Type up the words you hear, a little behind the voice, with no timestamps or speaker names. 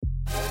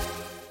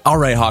All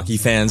right, hockey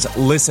fans,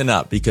 listen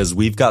up because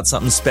we've got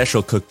something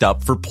special cooked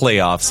up for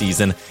playoff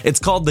season. It's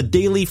called the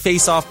Daily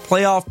Face-Off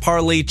Playoff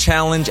Parlay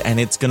Challenge, and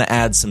it's going to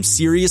add some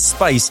serious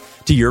spice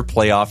to your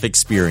playoff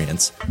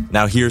experience.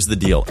 Now, here's the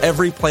deal.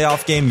 Every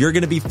playoff game, you're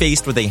going to be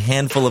faced with a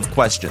handful of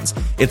questions.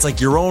 It's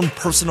like your own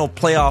personal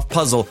playoff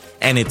puzzle,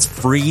 and it's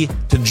free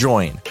to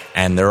join.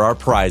 And there are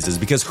prizes,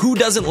 because who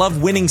doesn't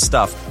love winning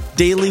stuff?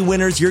 Daily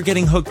winners, you're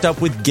getting hooked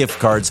up with gift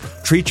cards.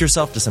 Treat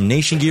yourself to some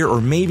Nation gear or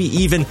maybe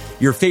even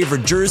your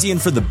favorite jersey.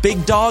 And for the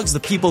big dogs, the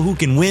people who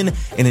can win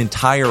an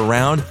entire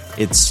round,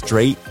 it's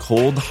straight,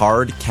 cold,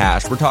 hard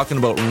cash. We're talking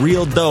about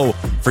real dough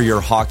for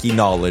your hockey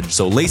knowledge.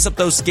 So lace up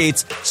those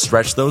skates,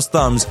 stretch those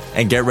thumbs,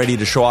 and get ready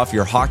to show off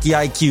your hockey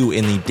IQ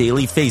in the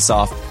Daily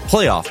Face-Off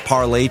Playoff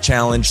Parlay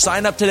Challenge.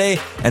 Sign up today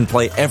and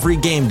play every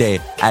game day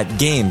at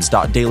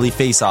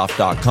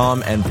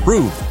games.dailyfaceoff.com and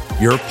prove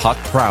your puck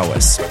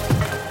prowess.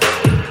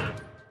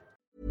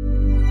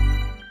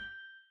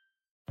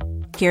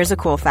 Here's a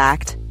cool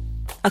fact.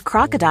 A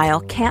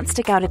crocodile can't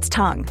stick out its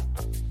tongue.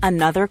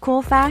 Another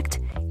cool fact,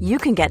 you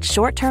can get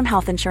short-term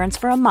health insurance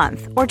for a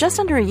month or just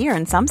under a year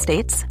in some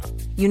states.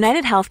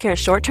 United Healthcare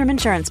short-term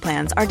insurance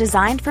plans are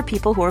designed for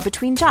people who are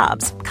between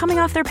jobs, coming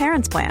off their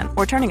parents' plan,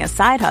 or turning a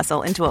side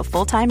hustle into a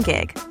full-time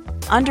gig.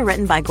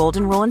 Underwritten by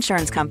Golden Rule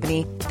Insurance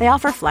Company, they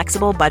offer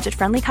flexible,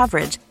 budget-friendly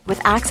coverage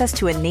with access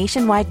to a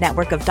nationwide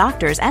network of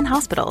doctors and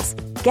hospitals.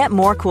 Get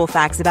more cool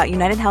facts about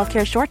United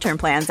Healthcare short-term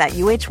plans at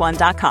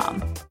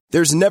uh1.com.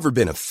 There's never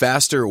been a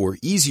faster or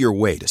easier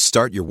way to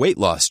start your weight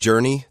loss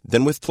journey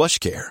than with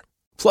PlushCare.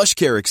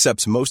 PlushCare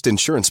accepts most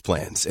insurance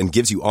plans and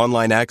gives you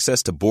online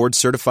access to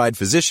board-certified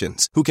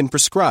physicians who can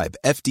prescribe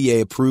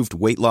FDA-approved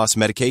weight loss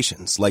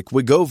medications like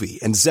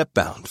Wegovy and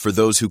Zepbound for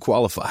those who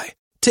qualify.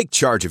 Take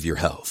charge of your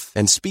health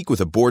and speak with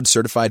a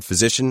board-certified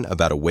physician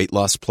about a weight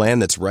loss plan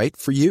that's right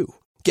for you.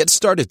 Get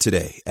started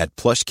today at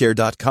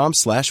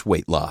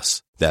plushcare.com/weight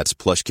loss. That's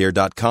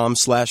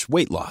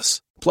plushcare.com/weight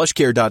loss.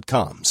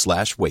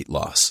 plushcare.com/weight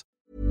loss.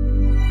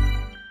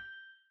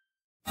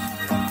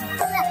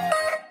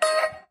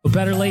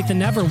 Better late than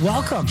never.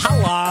 Welcome.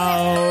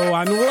 Hello.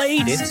 I'm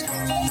late. It's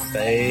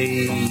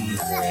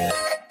favorite.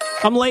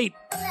 I'm late.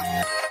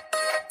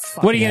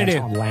 What are you going to do?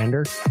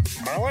 Lander.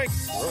 I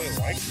really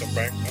like the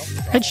back milk.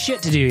 I had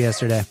shit to do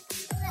yesterday.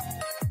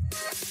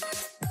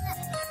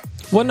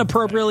 What an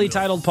appropriately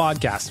titled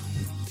podcast.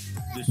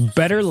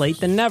 Better late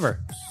than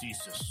never.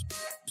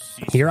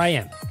 Here I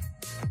am.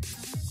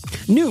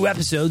 New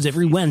episodes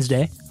every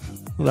Wednesday.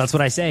 Well, that's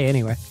what I say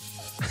anyway.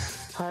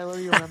 Tyler,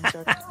 your rem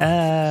check.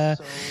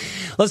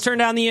 Let's turn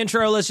down the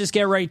intro. Let's just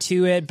get right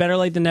to it. Better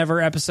late than never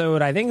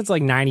episode. I think it's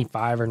like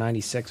 95 or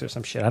 96 or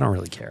some shit. I don't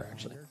really care,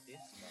 actually.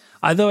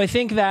 Although I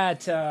think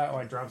that...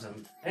 I dropped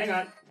some. Hang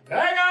on.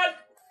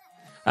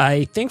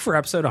 I think for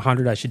episode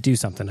 100, I should do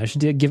something. I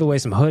should give away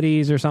some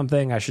hoodies or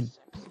something. I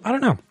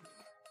don't know.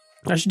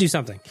 I should do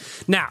something.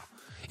 Now,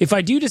 if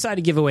I do decide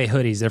to give away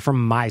hoodies, they're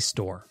from my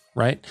store,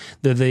 right?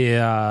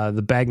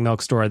 The bag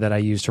milk store that I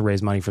use to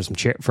raise money for some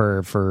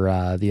for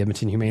the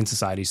Edmonton Humane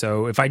Society.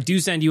 So if I do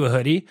send you a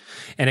hoodie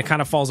and it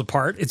kind of falls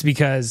apart, it's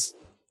because,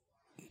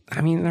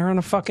 I mean, they're on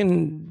a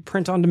fucking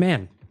print on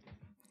demand.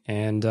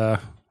 And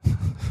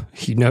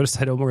you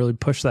notice I don't really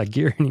push that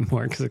gear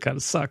anymore because it kind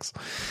of sucks.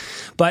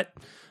 But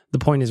the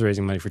point is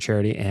raising money for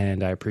charity,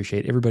 and I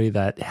appreciate everybody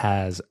that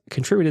has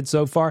contributed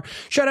so far.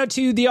 Shout out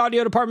to the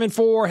audio department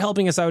for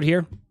helping us out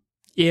here.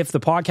 If the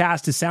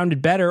podcast has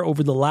sounded better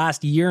over the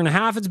last year and a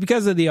half, it's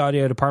because of the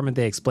audio department.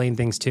 They explain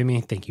things to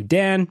me. Thank you,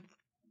 Dan.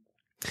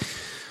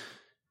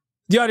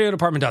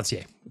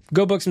 Theaudiodepartment.ca.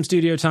 Go book some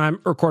studio time,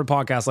 record a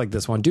podcast like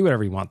this one. Do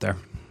whatever you want there.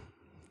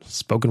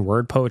 Spoken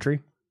word poetry.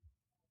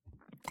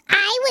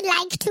 I would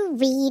like to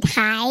read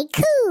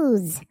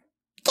haikus.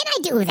 Can I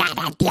do that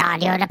at the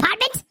audio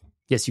department?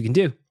 Yes, you can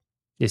do.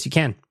 Yes, you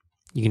can.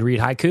 You can read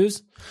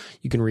haikus.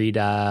 You can read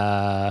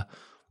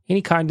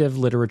any kind of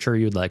literature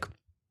you'd like.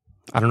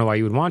 I don't know why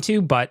you would want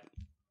to, but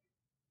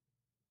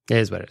it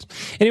is what it is.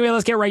 Anyway,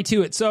 let's get right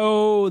to it.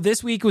 So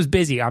this week was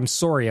busy. I'm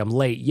sorry, I'm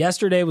late.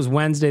 Yesterday was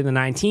Wednesday the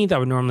 19th. I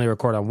would normally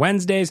record on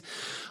Wednesdays.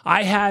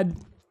 I had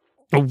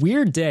a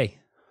weird day.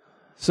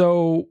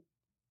 So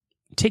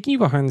taking you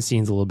behind the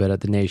scenes a little bit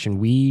at The Nation,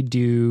 we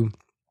do...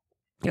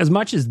 As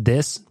much as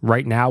this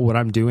right now, what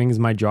I'm doing is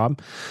my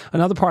job.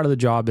 Another part of the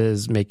job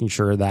is making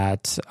sure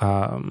that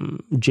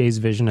Jay's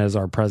vision as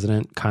our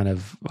president,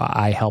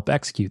 I help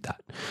execute that.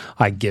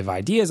 I give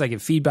ideas, I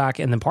give feedback,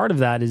 and then part of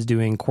that is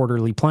doing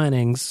quarterly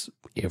plannings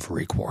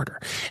every quarter.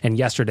 And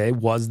yesterday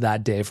was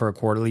that day for a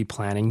quarterly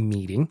planning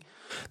meeting.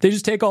 They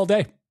just take all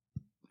day.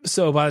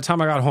 So by the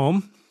time I got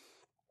home,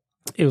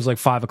 it was like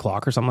 5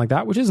 o'clock or something like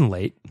that, which isn't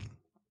late.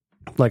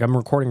 Like I'm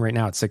recording right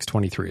now at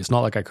 6:23. It's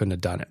not like I couldn't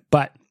have done it,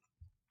 but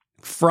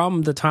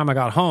from the time I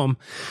got home,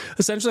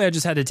 essentially I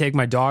just had to take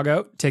my dog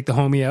out, take the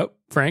homie out,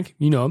 Frank,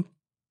 you know him,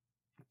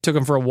 took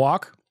him for a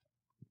walk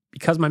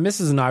because my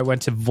missus and I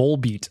went to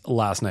Volbeat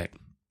last night.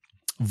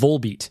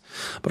 Volbeat.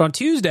 But on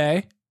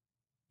Tuesday,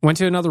 went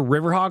to another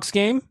Riverhawks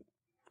game.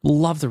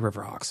 Love the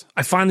Riverhawks.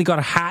 I finally got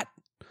a hat.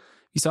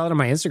 You saw that on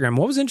my Instagram.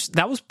 What was interesting?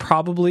 That was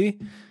probably,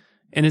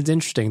 and it's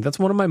interesting. That's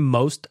one of my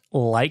most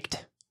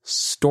liked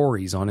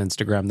stories on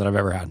Instagram that I've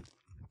ever had.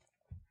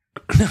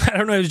 I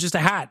don't know. It was just a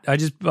hat. I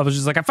was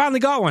just like, I finally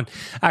got one.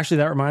 Actually,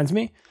 that reminds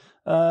me.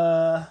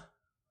 I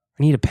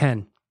need a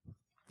pen.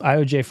 I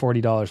owe Jay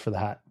 $40 for the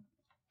hat.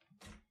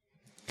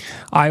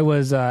 I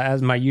was,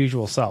 as my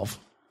usual self.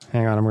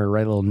 Hang on, I'm going to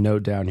write a little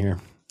note down here.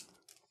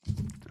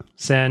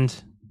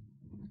 Send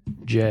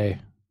Jay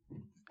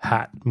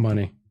hat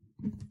money.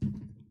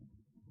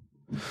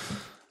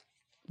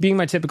 Being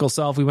my typical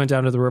self, we went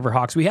down to the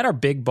Riverhawks. We had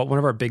one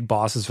of our big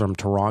bosses from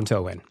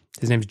Toronto in.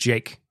 His name's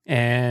Jake.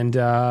 And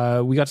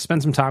we got to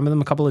spend some time with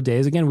him a couple of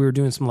days. Again, we were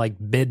doing some like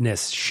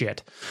business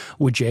shit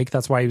with Jake.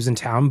 That's why he was in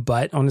town.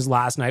 But on his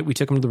last night, we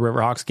took him to the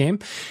Riverhawks game.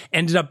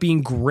 Ended up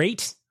being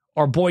great.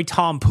 Our boy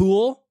Tom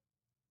Poole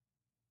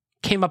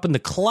came up in the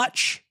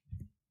clutch.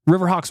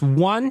 Riverhawks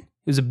won. It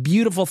was a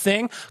beautiful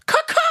thing.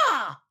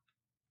 Caca!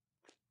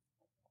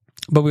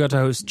 But we got to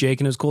host Jake,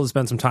 and it was cool to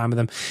spend some time with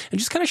him and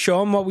just kind of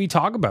show him what we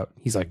talk about.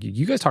 He's like,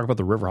 you guys talk about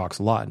the Riverhawks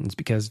a lot. And it's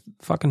because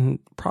fucking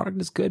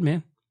product is good,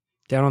 man.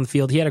 Down on the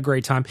field. He had a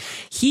great time.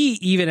 He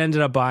even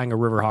ended up buying a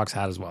Riverhawks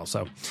hat as well.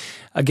 So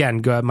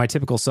again, my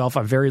typical self,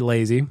 I'm very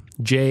lazy.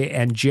 Jay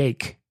and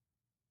Jake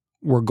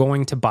were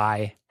going to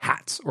buy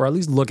hats, or at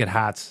least look at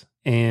hats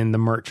in the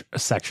merch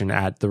section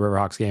at the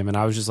Riverhawks game. And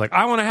I was just like,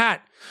 I want a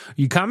hat.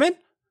 You coming?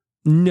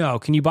 No.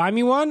 Can you buy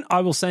me one? I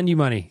will send you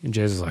money. And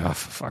Jay's was like, oh,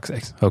 for fuck's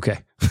sakes. Okay.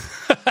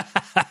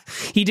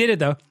 He did it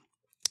though.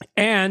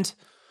 And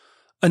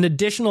an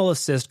additional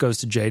assist goes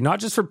to Jay, not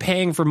just for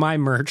paying for my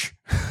merch,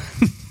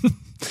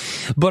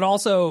 but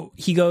also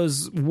he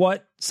goes,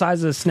 what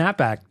size of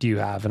snapback do you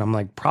have? And I'm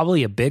like,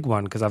 probably a big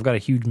one because I've got a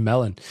huge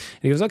melon.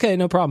 And he goes, okay,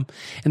 no problem.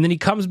 And then he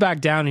comes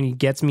back down and he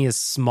gets me a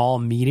small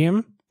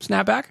medium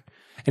snapback.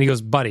 And he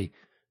goes, buddy,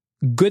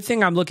 good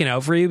thing I'm looking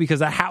out for you because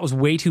that hat was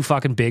way too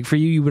fucking big for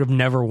you. You would have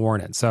never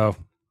worn it. So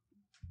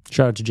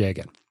shout out to Jay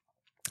again.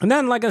 And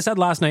then, like I said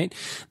last night,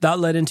 that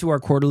led into our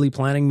quarterly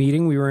planning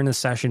meeting. We were in a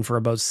session for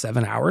about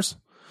 7 hours.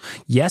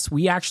 Yes,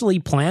 we actually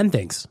plan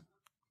things.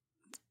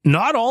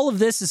 Not all of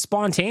this is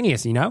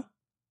spontaneous, you know?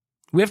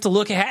 We have to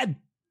look ahead,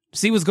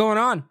 see what's going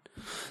on.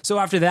 So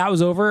after that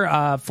was over,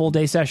 a full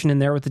day session in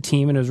there with the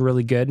team, and it was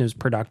really good and it was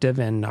productive.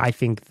 And I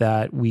think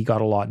that we got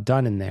a lot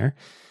done in there.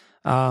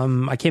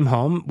 I came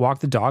home,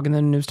 walked the dog, and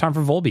then it was time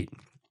for Volbeat.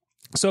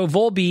 So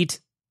Volbeat,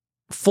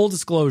 full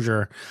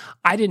disclosure,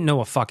 I didn't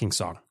know a fucking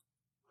song.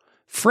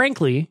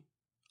 Frankly,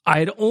 I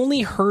had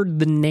only heard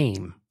the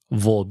name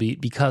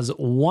Volbeat because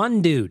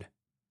one dude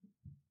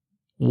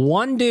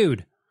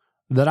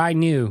that I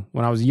knew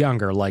when I was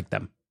younger liked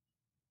them.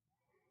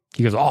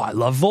 He goes, oh, I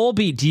love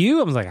Volbeat. Do you?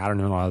 I was like, I don't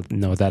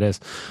know what that is.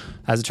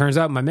 As it turns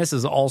out, my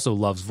missus also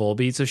loves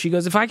Volbeat. So she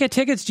goes, if I get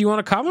tickets, do you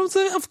want to come? I was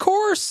like, of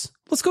course.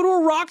 Let's go to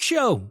a rock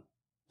show.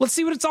 Let's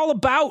see what it's all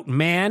about,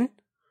 man.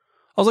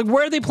 I was like,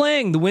 where are they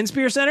playing? The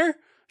Winspear Center?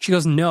 She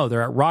goes, no,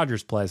 they're at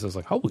Rogers Place. I was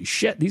like, holy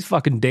shit, these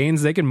fucking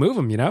Danes, they can move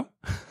them, you know?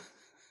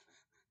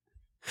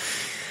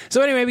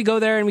 So anyway, we go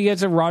there and we get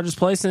to Rogers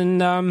Place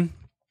and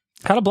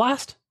had a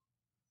blast.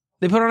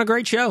 They put on a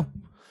great show.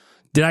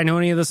 Did I know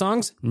any of the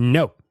songs?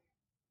 No.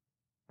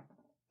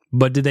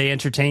 But did they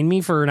entertain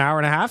me for an hour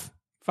and a half?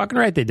 Fucking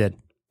right they did.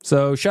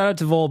 So shout out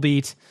to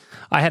Volbeat.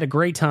 I had a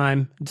great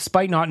time,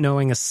 despite not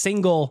knowing a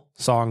single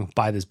song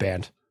by this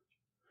band.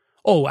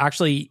 Oh,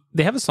 actually,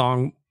 they have a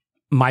song,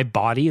 My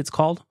Body, it's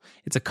called.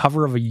 It's a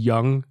cover of a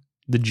Young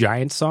the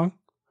Giant song.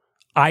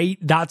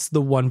 That's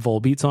the one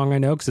Volbeat song I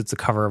know, because it's a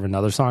cover of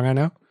another song I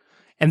know.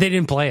 And they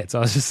didn't play it. So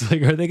I was just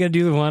like, are they going to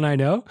do the one I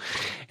know?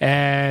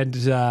 And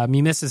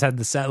me missus had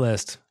the set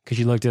list because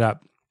she looked it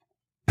up.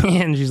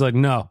 And she's like,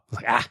 no. I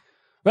was like,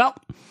 well,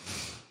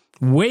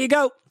 way you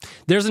go.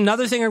 There's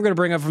another thing I'm going to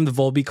bring up from the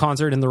Volbeat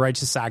concert and the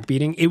Righteous Sack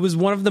beating. It was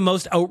one of the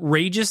most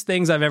outrageous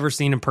things I've ever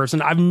seen in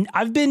person.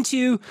 I've been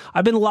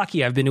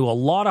lucky. I've been to a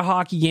lot of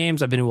hockey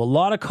games. I've been to a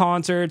lot of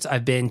concerts.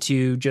 I've been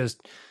to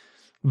just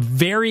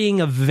varying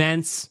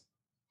events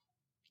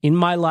in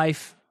my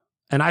life.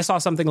 And I saw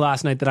something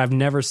last night that I've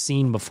never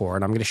seen before,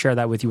 and I'm going to share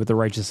that with you with the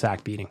Righteous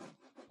Sack beating.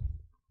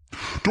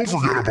 Don't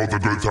forget about the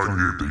good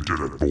thing they did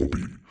at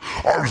Volbeat.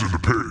 I was in the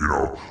pit, you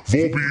know.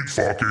 Volbeat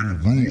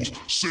fucking rules.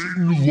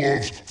 Satan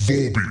loves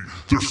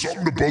Volbeat. There's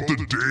something about the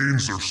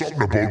Danes, there's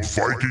something about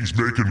Vikings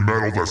making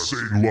metal that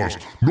Satan loves.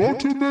 Not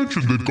to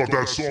mention they've got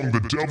that song, The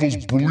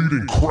Devil's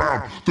Bleeding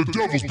Crown. The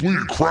Devil's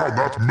Bleeding Crown,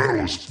 that's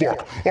metal as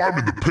fuck. I'm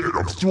in the pit,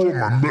 I'm throwing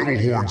my metal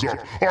horns up.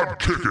 I'm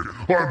kicking,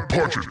 I'm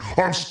punching,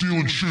 I'm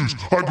stealing shoes.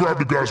 I grabbed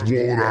the guy's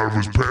wallet out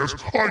of his pants.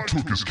 I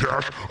took his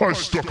cash, I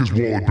stuck his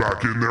wallet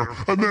back in there.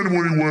 And then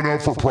when he went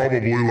out for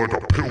probably like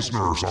a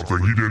Pilsner or something,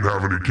 he didn't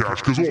have any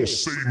cash because old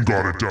Satan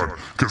got it done.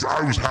 Because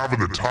I was having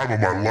the time of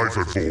my life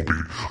at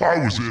Volbeat.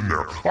 I was in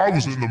there. I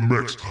was in the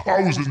mix.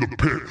 I was in the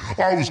pit.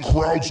 I was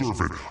crowd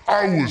surfing.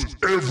 I was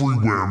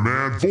everywhere,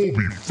 man.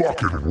 Volbeat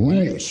fucking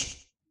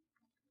rules.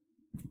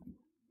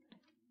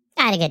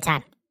 I had a good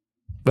time.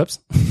 Whoops.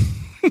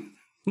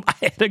 I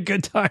had a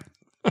good time.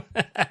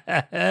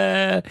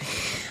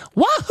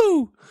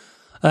 Wahoo!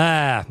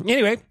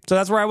 Anyway, so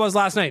that's where I was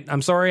last night.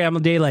 I'm sorry I'm a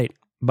day late,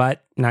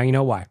 but now you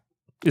know why.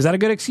 Is that a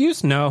good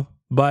excuse? No.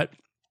 But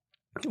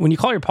when you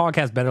call your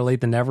podcast Better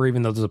Late Than Never,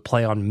 even though there's a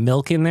play on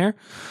milk in there,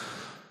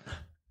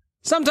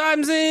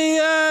 sometimes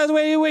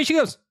the way she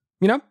goes,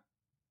 you know?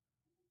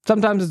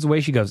 Sometimes it's the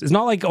way she goes. It's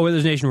not like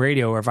Oilers Nation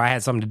Radio where if I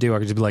had something to do, I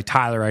could just be like,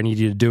 Tyler, I need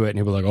you to do it. And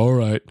he'll be like, all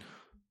right.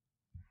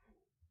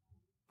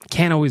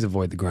 Can't always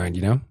avoid the grind,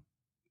 you know?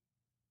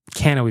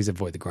 Can't always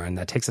avoid the grind.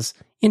 That takes us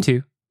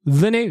into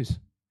the news.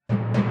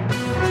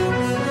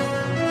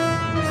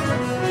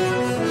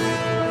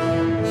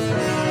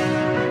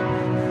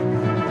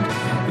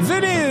 The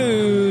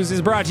news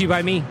is brought to you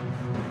by me.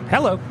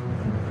 Hello.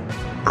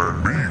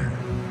 And me.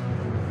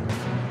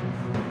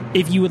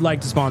 If you would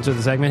like to sponsor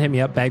the segment, hit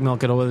me up,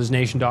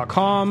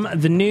 bagmilk@oilersnation.com.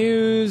 The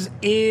news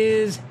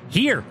is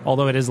here,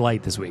 although it is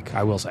light this week,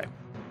 I will say.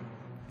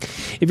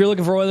 If you're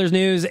looking for Oilers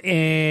news,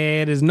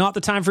 it is not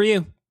the time for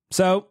you.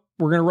 So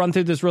we're going to run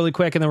through this really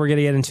quick, and then we're going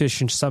to get into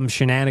some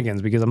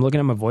shenanigans, because I'm looking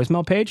at my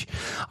voicemail page.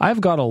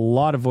 I've got a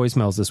lot of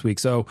voicemails this week,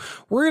 so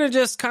we're going to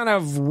just kind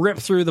of rip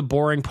through the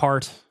boring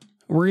part.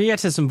 We're going to get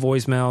to some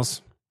voicemails.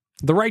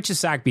 The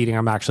righteous sack beating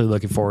I'm actually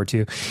looking forward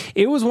to.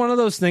 It was one of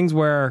those things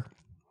where,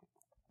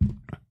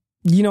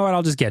 you know what,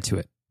 I'll just get to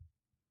it.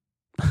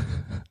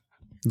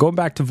 Going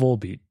back to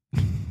Volbeat.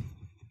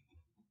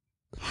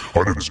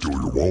 I didn't steal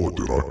your wallet,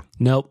 did I?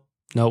 Nope.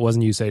 No, it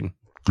wasn't you, Satan.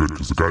 Good,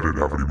 because the guy didn't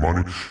have any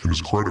money, and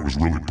his credit was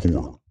really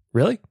poor.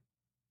 Really?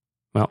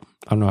 Well,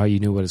 I don't know how you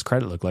knew what his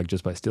credit looked like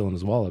just by stealing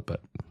his wallet,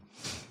 but...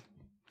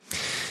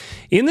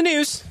 In the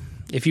news,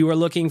 if you are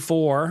looking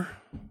for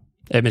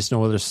Edmonton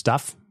Oilers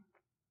stuff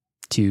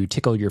to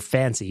tickle your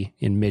fancy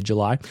in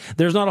mid-July,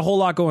 there's not a whole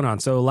lot going on.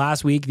 So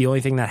last week, the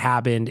only thing that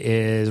happened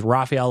is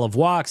Raphael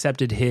Lavoie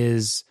accepted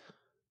his...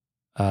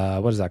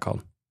 what is that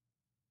called?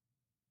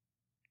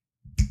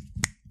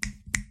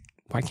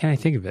 Why can't I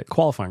think of it?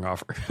 Qualifying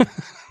offer.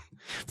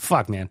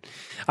 Fuck, man.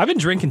 I've been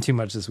drinking too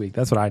much this week.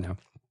 That's what I know.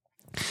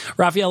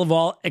 Raphael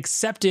Lavoie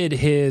accepted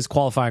his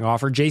qualifying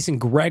offer. Jason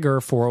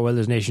Gregor for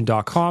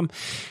OilersNation.com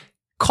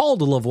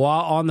called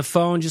Lavoie on the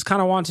phone, just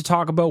kind of wanted to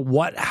talk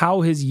about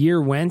how his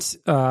year went,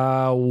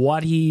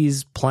 what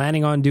he's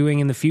planning on doing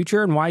in the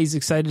future, and why he's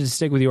excited to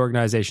stick with the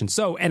organization.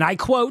 So, and I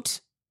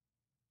quote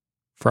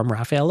from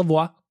Raphael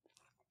Lavoie,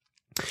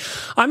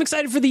 "I'm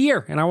excited for the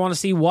year, and I want to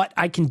see what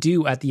I can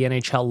do at the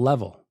NHL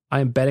level. I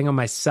am betting on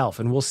myself,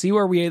 and we'll see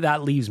where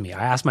that leaves me.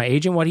 I asked my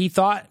agent what he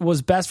thought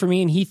was best for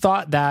me, and he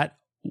thought that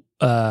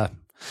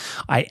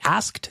I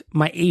asked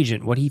my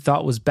agent what he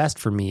thought was best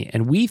for me,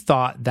 and we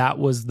thought that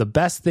was the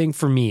best thing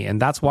for me, and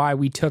that's why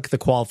we took the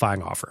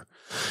qualifying offer.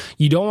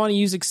 You don't want to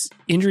use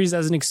injuries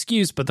as an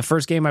excuse, but the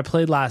first game I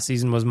played last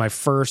season was my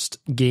first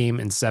game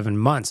in 7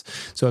 months.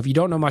 So if you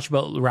don't know much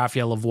about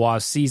Raphael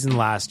Lavoie's season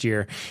last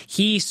year,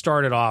 he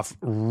started off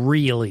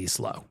really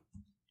slow.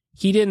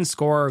 He didn't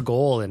score a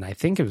goal in, I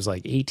think it was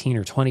like 18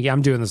 or 20.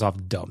 I'm doing this off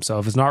the dome, so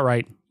if it's not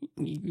right,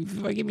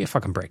 give me a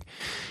fucking break.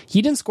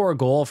 He didn't score a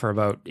goal for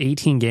about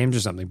 18 games or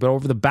something, but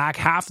over the back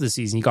half of the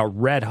season, he got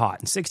red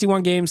hot. In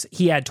 61 games,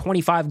 he had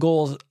 25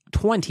 goals,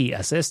 20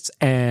 assists,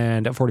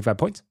 and 45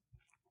 points.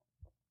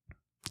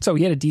 So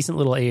he had a decent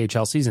little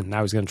AHL season.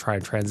 Now he's going to try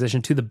and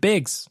transition to the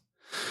bigs.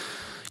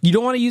 You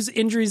don't want to use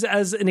injuries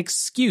as an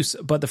excuse,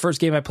 but the first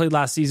game I played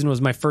last season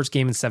was my first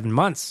game in 7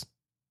 months.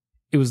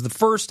 It was the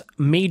first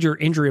major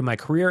injury in my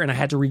career, and I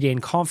had to regain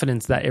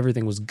confidence that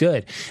everything was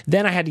good.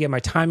 Then I had to get my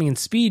timing and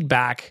speed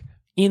back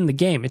in the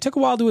game. It took a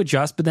while to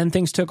adjust, but then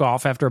things took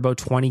off after about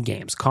 20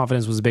 games.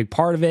 Confidence was a big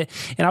part of it,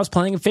 and I was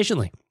playing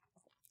efficiently.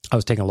 I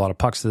was taking a lot of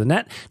pucks to the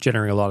net,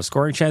 generating a lot of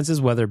scoring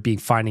chances, whether it be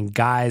finding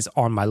guys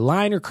on my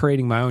line or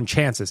creating my own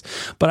chances.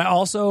 But I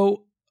was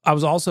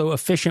also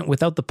efficient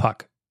without the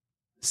puck.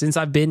 Since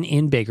I've been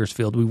in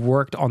Bakersfield, we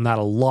worked on that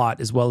a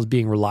lot, as well as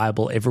being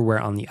reliable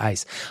everywhere on the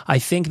ice. I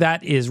think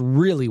that is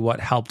really what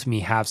helped me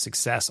have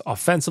success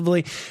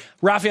offensively.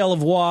 Raphael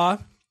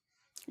Lavoie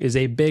is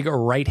a big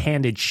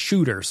right-handed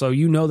shooter, so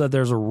you know that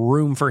there's a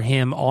room for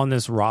him on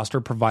this roster,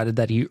 provided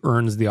that he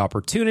earns the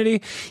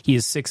opportunity. He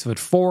is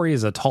 6'4". He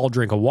is a tall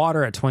drink of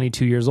water at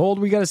 22 years old.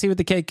 We got to see what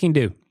the kid can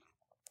do.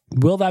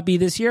 Will that be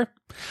this year?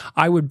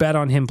 I would bet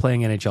on him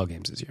playing NHL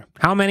games this year.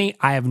 How many?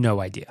 I have no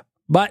idea,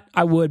 but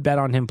I would bet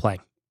on him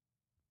playing.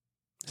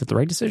 Is it the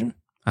right decision?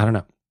 I don't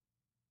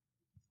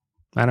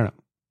know.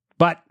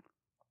 But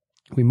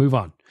we move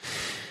on.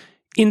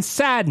 In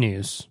sad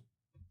news,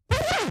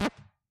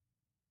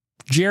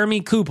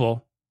 Jeremy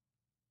Kupel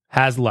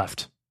has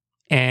left.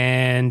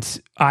 And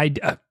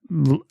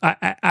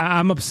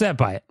I'm upset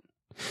by it.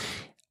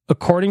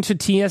 According to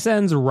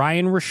TSN's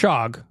Ryan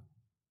Rashog,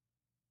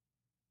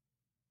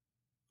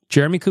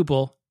 Jeremy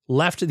Kupel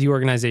left the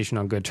organization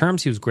on good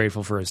terms. He was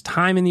grateful for his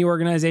time in the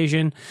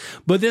organization.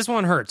 But this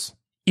one hurts.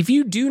 If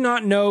you do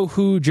not know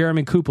who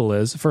Jeremy Kupel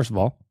is, first of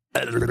all,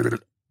 give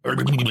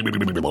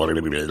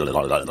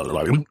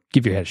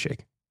your head a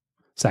shake.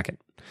 Second,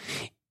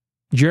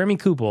 Jeremy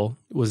Kupel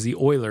was the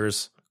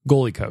Oilers'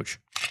 goalie coach.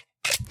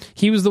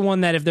 He was the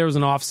one that if there was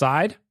an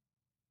offside,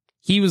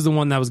 he was the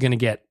one that was going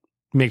to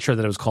make sure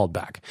that it was called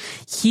back.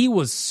 He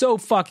was so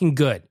fucking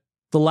good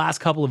the last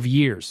couple of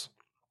years.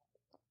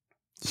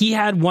 He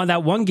had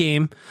that one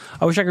game.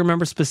 I wish I could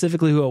remember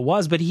specifically who it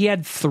was, but he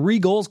had 3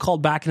 goals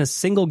called back in a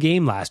single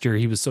game last year.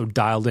 He was so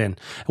dialed in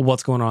at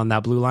what's going on in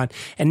that blue line.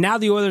 And now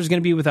the Oilers are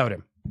going to be without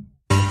him.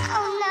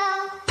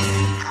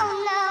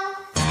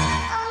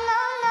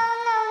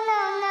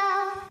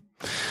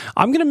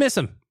 I'm going to miss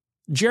him.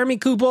 Jeremy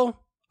Kupel,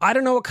 I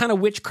don't know what kind of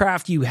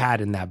witchcraft you had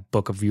in that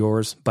book of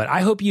yours, but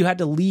I hope you had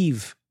to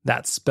leave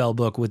that spell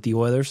book with the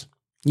Oilers.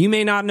 You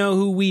may not know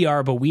who we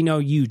are, but we know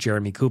you,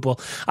 Jeremy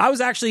Kupel. I was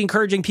actually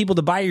encouraging people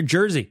to buy your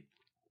jersey.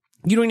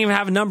 You don't even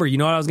have a number. You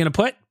know what I was going to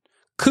put?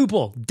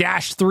 Kupel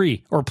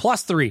 -3 or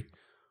 +3.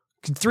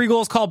 3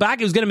 goals called back.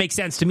 It was going to make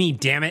sense to me,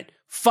 damn it.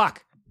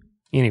 Fuck.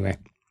 Anyway,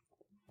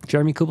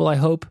 Jeremy Kupel, I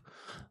hope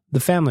the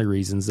family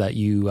reasons that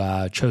you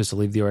chose to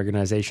leave the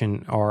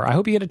organization, or I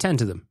hope you get attend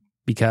to them,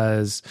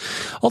 because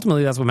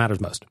ultimately that's what matters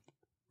most,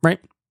 right?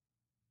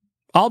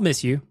 I'll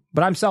miss you,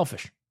 but I'm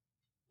selfish,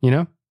 you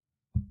know?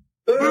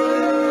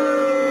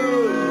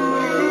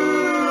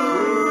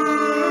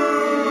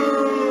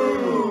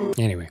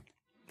 Anyway,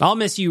 I'll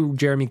miss you,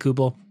 Jeremy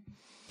Kupel.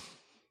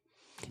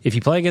 If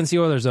you play against the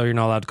Oilers, though, you're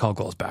not allowed to call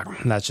goals back.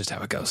 That's just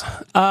how it goes.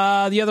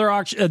 The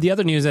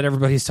other news that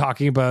everybody's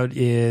talking about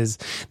is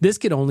this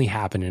could only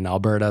happen in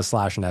Alberta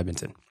 / in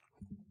Edmonton.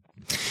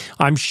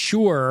 I'm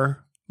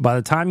sure by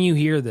the time you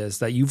hear this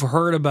that you've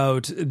heard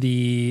about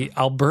the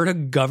Alberta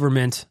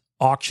government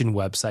auction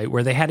website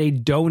where they had a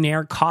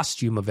Donaire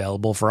costume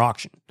available for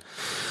auction.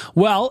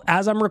 Well,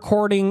 as I'm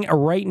recording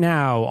right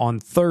now on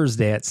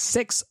Thursday at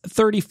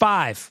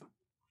 6:35,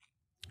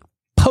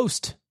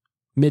 post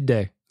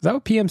midday. Is that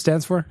what PM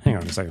stands for? Hang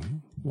on a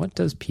second. What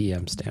does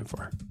PM stand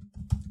for?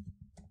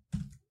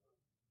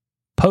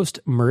 Post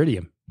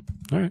meridium.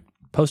 All right.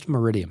 Post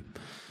meridium.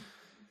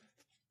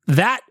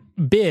 That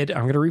bid,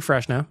 I'm going to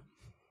refresh now.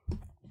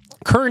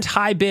 Current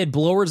high bid,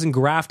 Blowers and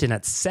Grafton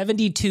at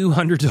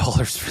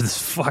 $7,200 for this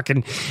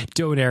fucking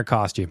Donaire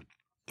costume.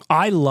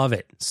 I love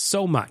it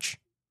so much.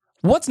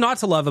 What's not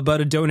to love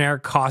about a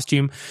Donaire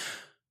costume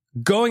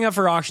going up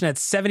for auction at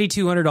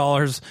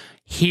 $7,200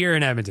 here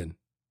in Edmonton?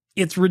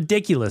 It's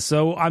ridiculous.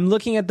 So I'm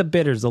looking at the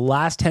bidders, the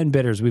last 10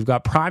 bidders. We've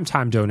got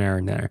Primetime Donaire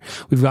in there.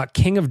 We've got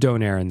King of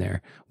Donaire in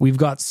there. We've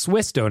got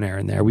Swiss Donaire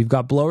in there. We've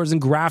got Blowers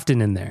and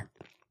Grafton in there.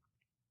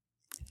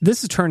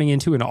 This is turning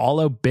into an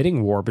all-out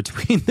bidding war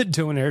between the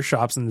Donaire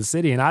shops in the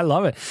city, and I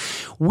love it.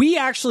 We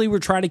actually were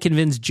trying to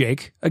convince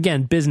Jake,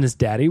 again, business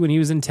daddy, when he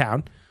was in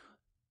town.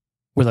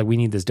 We're like, we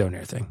need this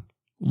Donaire thing.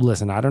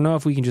 Listen, I don't know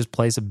if we can just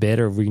place a bid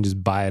or if we can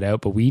just buy it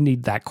out, but we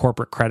need that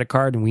corporate credit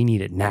card, and we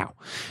need it now.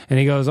 And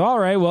he goes, all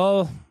right,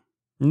 well,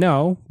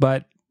 no,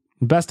 but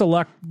best of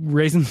luck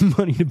raising the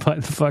money to buy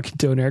the fucking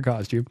Donaire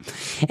costume.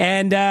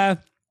 And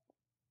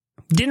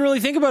didn't really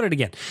think about it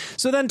again.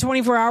 So then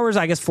 24 hours,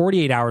 I guess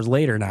 48 hours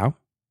later now,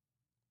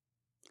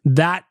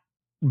 that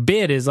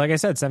bid is, like I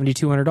said,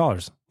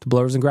 $7,200 to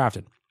Blowers and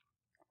Grafton.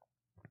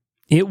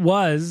 It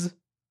was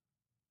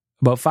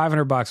about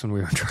 $500 when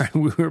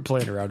we were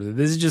playing around with it.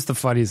 This is just the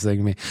funniest thing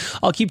to me.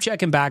 I'll keep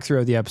checking back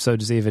throughout the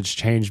episode to see if it's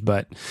changed,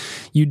 but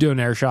you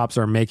Donaire shops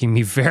are making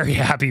me very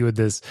happy with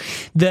this.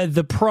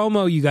 The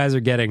promo you guys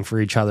are getting for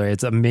each other,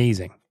 it's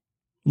amazing.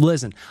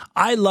 Listen,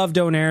 I love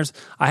Donaires.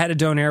 I had a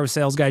Donaire with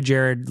sales guy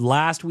Jared.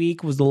 Last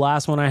week was the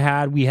last one I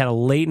had. We had a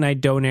late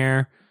night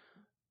Donaire.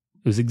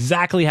 It was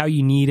exactly how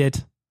you need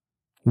it,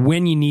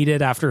 when you need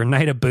it after a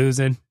night of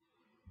boozing.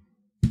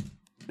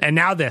 And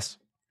now this.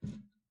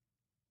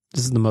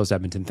 This is the most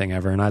Edmonton thing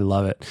ever, and I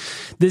love it.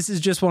 This is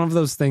just one of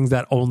those things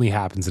that only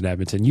happens in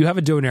Edmonton. You have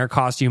a Donaire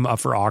costume up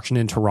for auction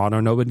in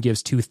Toronto. Nobody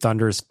gives two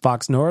thunderous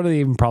fucks, nor do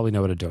they even probably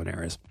know what a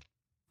Donaire is.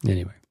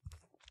 Anyway,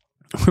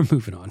 we're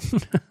moving on.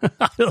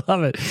 I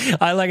love it.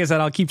 Like I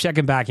said, I'll keep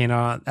checking back in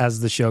as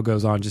the show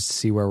goes on just to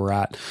see where we're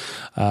at.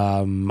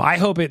 I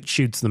hope it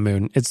shoots the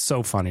moon. It's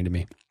so funny to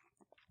me.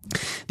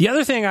 The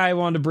other thing I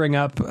wanted to bring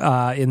up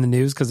in the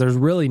news, because there's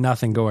really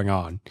nothing going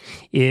on,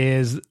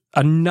 is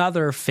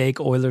another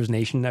fake Oilers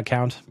Nation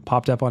account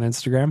popped up on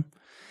Instagram.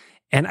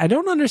 And I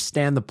don't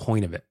understand the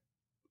point of it.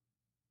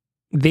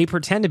 They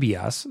pretend to be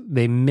us.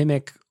 They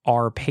mimic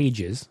our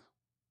pages.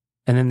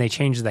 And then they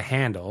change the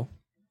handle.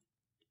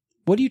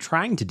 What are you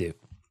trying to do?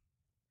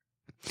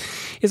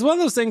 It's one of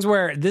those things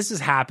where this has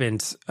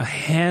happened a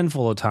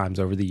handful of times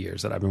over the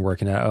years that I've been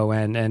working at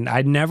ON, and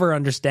I never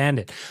understand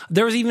it.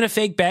 There was even a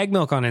fake bag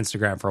milk on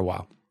Instagram for a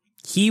while.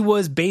 He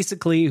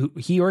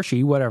or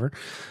she, whatever,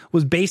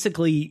 was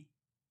basically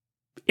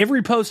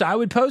every post I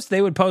would post,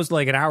 they would post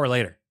like an hour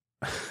later.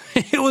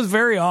 It was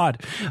very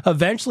odd.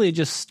 Eventually it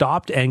just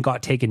stopped and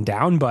got taken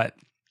down, but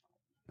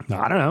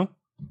I don't know.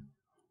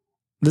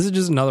 This is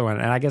just another one,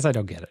 and I guess I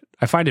don't get it.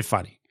 I find it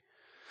funny.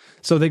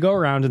 So they go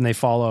around and they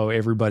follow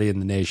everybody in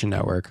the Nation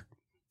network.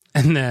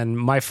 And then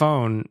my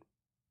phone,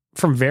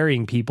 from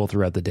varying people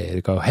throughout the day,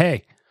 to go,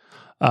 hey,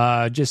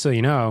 just so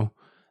you know,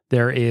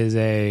 there is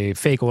a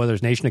fake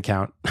Oilers Nation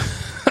account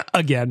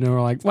again. And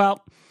we're like,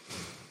 well,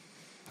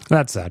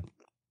 that's sad.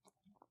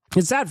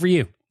 It's sad for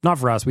you, not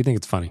for us. We think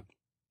it's funny.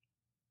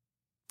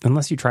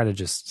 Unless you try to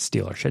just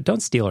steal our shit.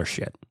 Don't steal our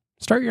shit.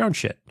 Start your own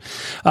shit.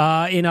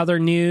 In other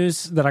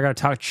news that I got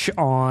to touch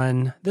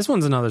on, this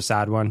one's another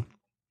sad one.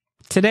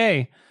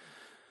 Today,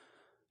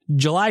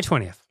 July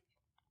 20th,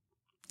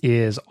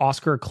 is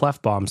Oscar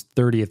Klefbom's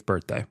 30th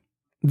birthday.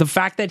 The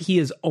fact that he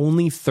is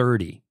only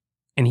 30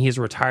 and he is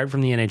retired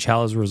from the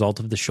NHL as a result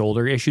of the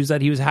shoulder issues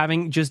that he was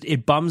having,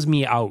 it bums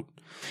me out.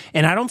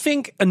 And I don't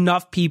think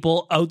enough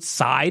people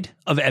outside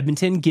of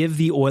Edmonton give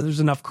the Oilers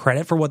enough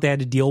credit for what they had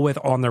to deal with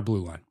on their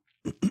blue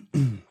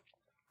line.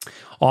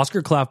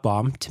 Oscar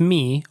Klefbom, to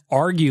me,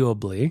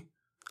 arguably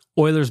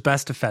Oilers'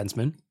 best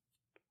defenseman.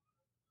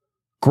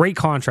 Great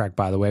contract,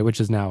 by the way, which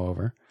is now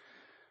over.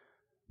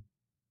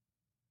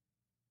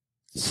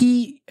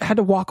 He had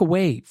to walk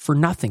away for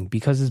nothing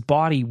because his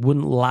body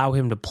wouldn't allow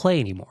him to play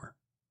anymore.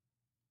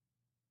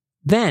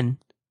 Then,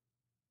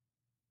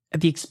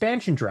 at the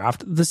expansion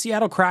draft, the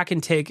Seattle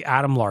Kraken take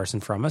Adam Larson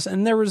from us,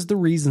 and there was the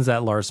reasons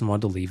that Larson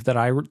wanted to leave that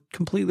I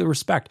completely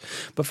respect.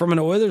 But from an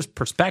Oilers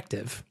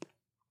perspective,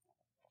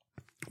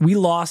 we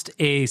lost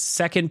a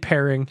second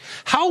pairing.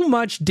 How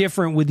much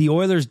different would the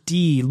Oilers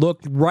D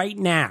look right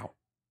now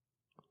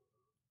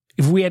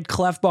if we had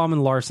Klefbom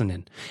and Larson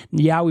in?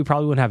 Yeah, we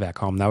probably wouldn't have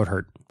Ekholm. That would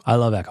hurt. I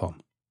love Ekholm.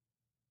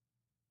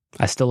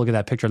 I still look at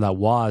that picture that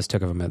Waz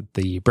took of him at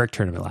the Brick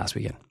Tournament last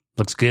weekend.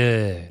 Looks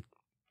good.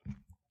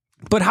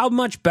 But how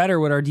much better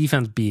would our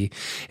defense be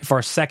if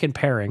our second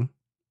pairing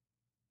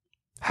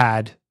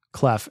had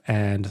Clef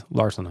and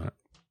Larson on it?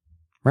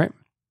 Right?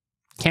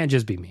 Can't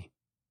just be me.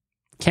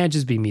 Can't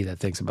just be me that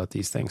thinks about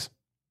these things.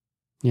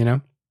 You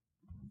know?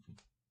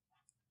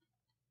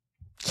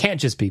 Can't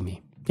just be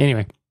me.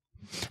 Anyway,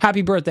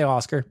 happy birthday,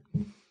 Oscar.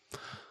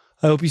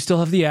 I hope you still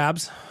have the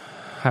abs.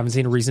 Haven't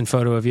seen a recent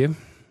photo of you.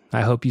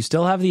 I hope you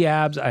still have the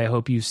abs. I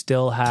hope you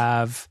still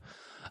have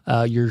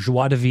your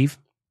joie de vivre.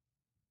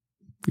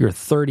 You're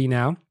 30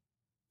 now.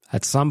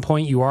 At some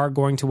point, you are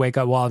going to wake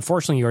up. Well,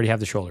 unfortunately, you already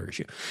have the shoulder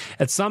issue.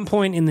 At some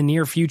point in the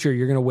near future,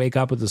 you're going to wake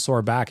up with a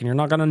sore back, and you're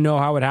not going to know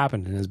how it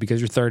happened. And it's because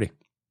you're 30.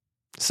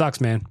 Sucks,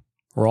 man.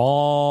 We're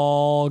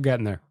all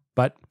getting there.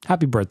 But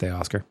happy birthday,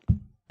 Oscar.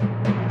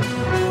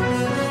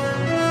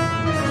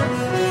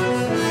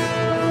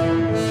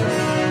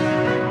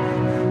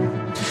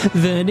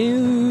 The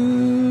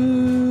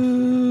news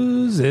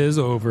is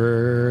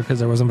over because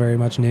there wasn't very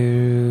much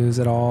news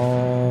at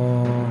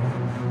all.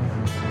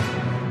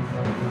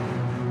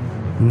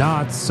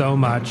 Not so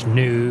much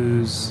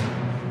news.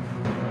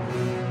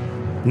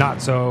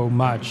 Not so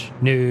much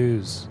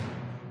news.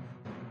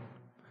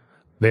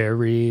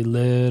 Very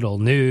little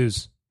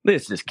news.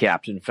 This is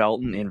Captain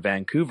Felton in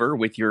Vancouver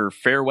with your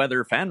fair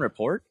weather fan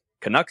report.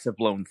 Canucks have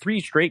blown 3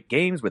 straight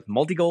games with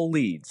multi-goal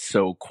leads,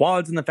 so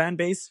quads in the fan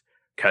base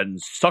can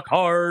suck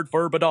hard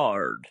for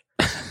Bedard.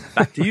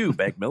 Back to you,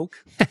 Bag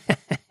Milk.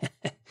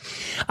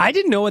 I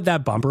didn't know what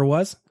that bumper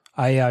was.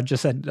 I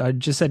just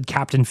said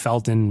Captain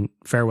Felton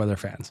Fairweather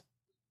fans.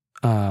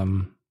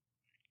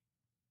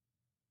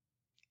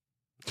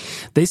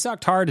 They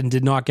sucked hard and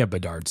did not get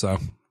Bedard, so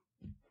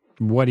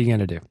what are you going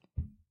to do?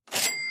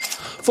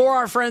 For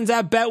our friends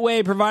at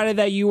Betway, provided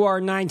that you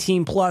are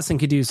 19 plus and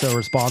could do so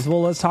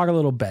responsible, let's talk a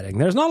little betting.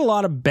 There's not a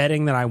lot of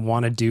betting that I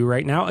want to do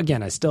right now.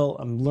 Again,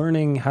 I'm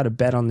learning how to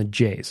bet on the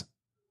Jays.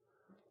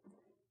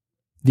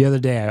 The other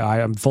day,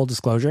 I'm full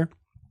disclosure.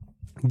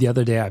 The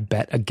other day, I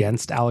bet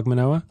against Alec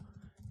Manoah,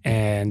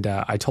 and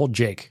I told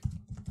Jake,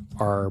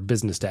 our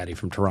business daddy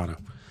from Toronto,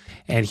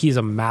 and he's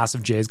a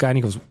massive Jays guy, and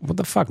he goes, "What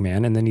the fuck,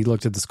 man?" And then he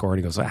looked at the score, and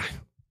he goes, "Ah."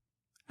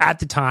 At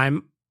the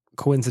time,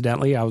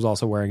 coincidentally, I was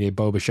also wearing a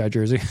Bo Bichette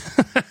jersey.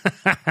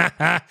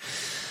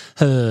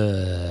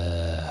 The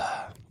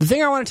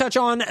thing I want to touch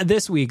on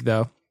this week,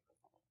 though,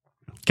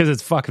 because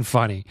it's fucking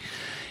funny.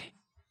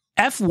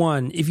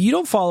 F1, if you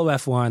don't follow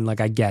F1,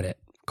 like, I get it.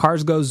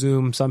 Cars go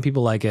zoom. Some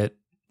people like it.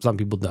 Some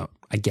people don't.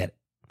 I get it.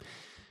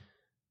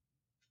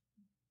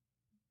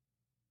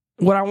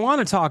 What I want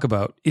to talk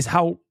about is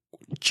how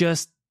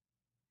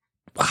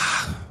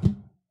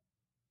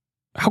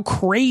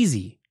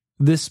crazy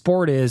this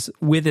sport is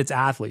with its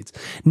athletes.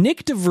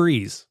 Nick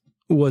DeVries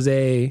was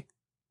a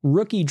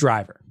rookie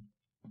driver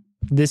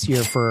this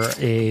year for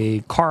a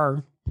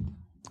car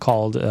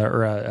called,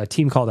 or a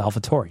team called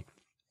AlphaTauri.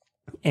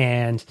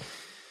 And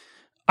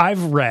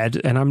I've read,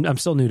 and I'm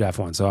still new to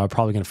F1, so I'm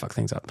probably going to fuck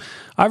things up.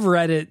 I've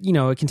read it,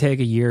 it can take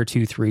a year,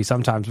 2, 3,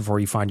 sometimes before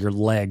you find your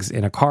legs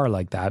in a car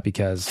like that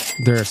because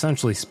they're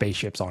essentially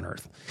spaceships on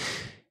Earth.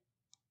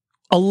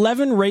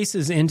 11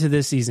 races into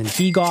this season,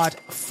 he got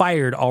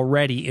fired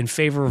already in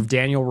favor of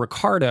Daniel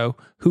Ricciardo,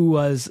 who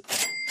was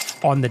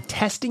on the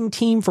testing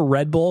team for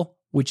Red Bull,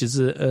 which is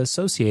an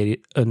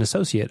associate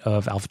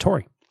of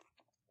AlphaTauri.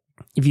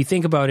 If you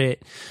think about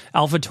it,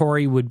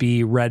 AlphaTauri would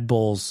be Red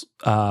Bull's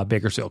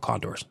Bakersfield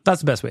Condors.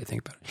 That's the best way to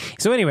think about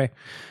it. So anyway,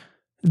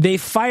 they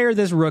fired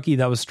this rookie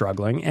that was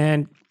struggling,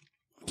 and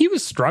he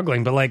was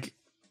struggling, but like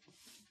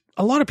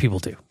a lot of people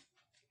do.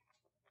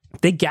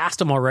 They gassed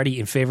him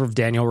already in favor of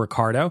Daniel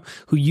Ricciardo,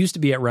 who used to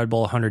be at Red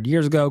Bull 100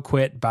 years ago,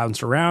 quit,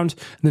 bounced around,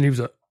 and then he was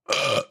a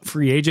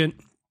free agent.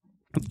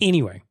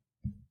 Anyway,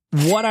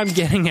 what I'm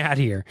getting at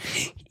here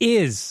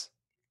is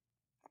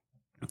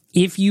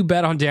If you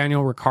bet on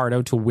Daniel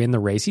Ricciardo to win the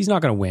race, he's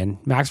not going to win.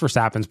 Max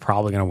Verstappen's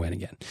probably going to win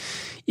again.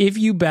 If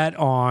you bet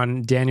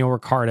on Daniel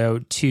Ricciardo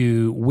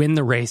to win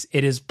the race,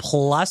 it is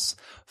plus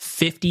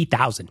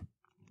 50,000.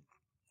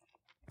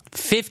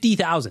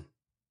 50,000.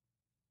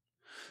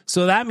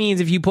 So that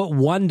means if you put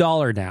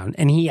 $1 down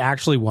and he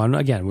actually won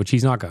again, which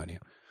he's not going to,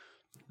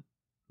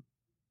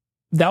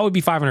 that would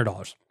be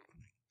 $500.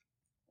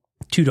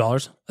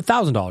 $2,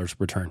 $1,000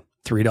 return.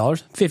 $3,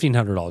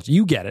 $1,500.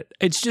 You get it.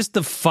 It's just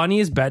the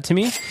funniest bet to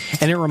me.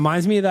 And it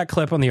reminds me of that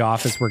clip on The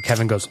Office where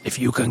Kevin goes, if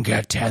you can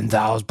get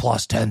 10,000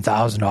 plus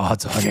 10,000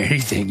 odds on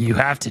anything, you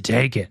have to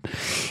take it.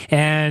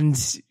 And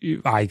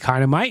I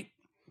kind of might.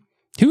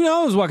 Who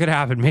knows what could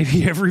happen?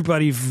 Maybe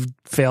everybody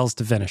fails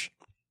to finish.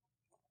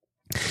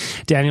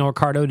 Daniel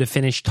Ricciardo to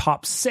finish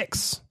top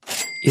 6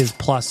 is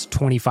plus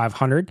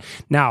 2,500.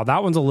 Now,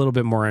 that one's a little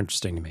bit more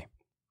interesting to me.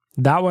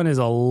 That one is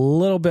a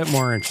little bit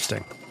more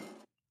interesting.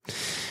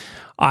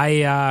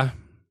 I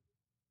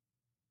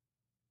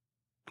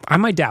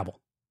might dabble.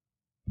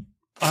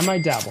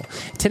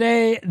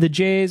 Today, the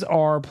Jays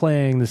are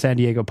playing the San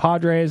Diego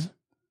Padres.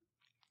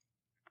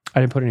 I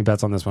didn't put any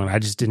bets on this one. I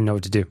just didn't know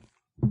what to do.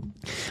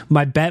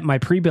 My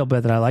pre-bill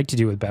bet that I like to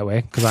do with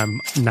Betway, because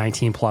I'm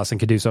 19 plus and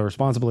can do so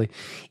responsibly,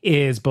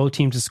 is both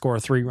teams to score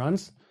 3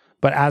 runs.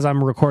 But as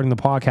I'm recording the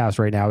podcast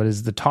right now, it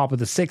is the top of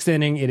the 6th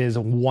inning. It is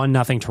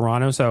 1-0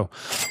 Toronto. So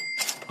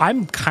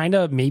I'm kind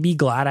of maybe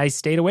glad I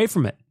stayed away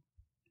from it.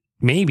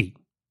 Maybe.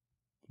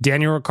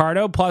 Daniel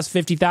Ricciardo plus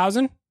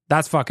 50,000?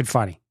 That's fucking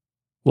funny.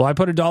 Will I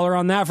put $1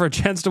 on that for a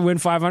chance to win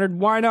 500?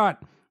 Why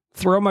not?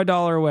 Throw my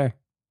 $1 away.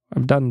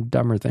 I've done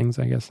dumber things,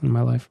 I guess, in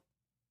my life.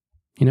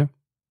 You know?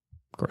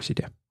 Of course you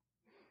do.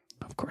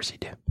 Of course you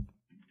do.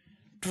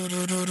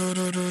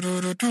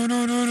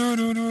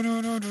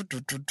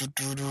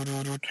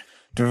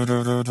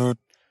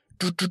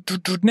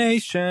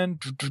 Nation,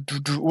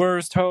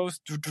 worst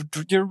host,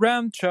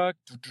 your Chuck.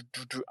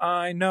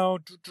 I know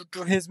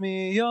his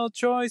meal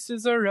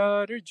choices are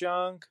utter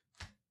junk.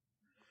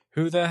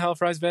 Who the hell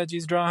fries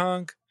veggies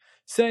drunk?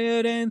 Say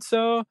it ain't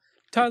so.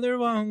 Tyler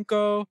won't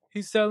go.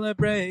 He's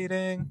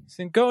celebrating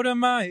Cinco de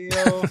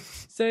Mayo.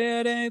 Say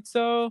it ain't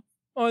so.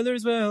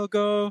 Oilers will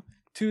go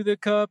to the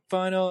cup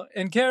final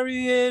and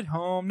carry it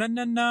home. Na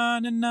na na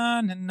na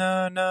na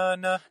na na na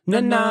na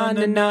na na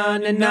na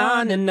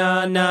na na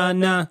na na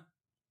na.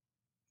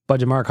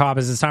 Budget Mark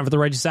Hoppus, it's time for the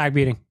Righteous Sack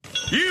Beating.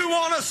 You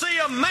want to see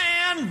a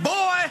man,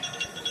 boy?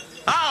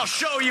 I'll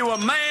show you a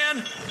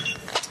man.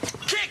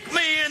 Kick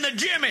me in the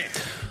jimmy.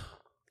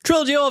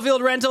 Trilogy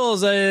Oilfield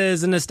Rentals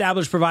is an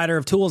established provider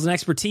of tools and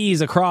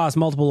expertise across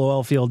multiple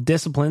oilfield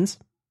disciplines,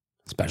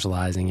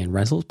 specializing in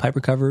rentals, pipe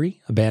recovery,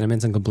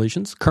 abandonments, and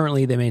completions.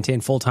 Currently, they maintain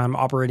full-time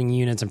operating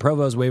units in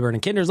Provost, Weyburn,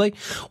 and Kindersley.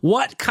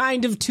 What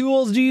kind of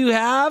tools do you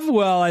have?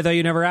 Well, I thought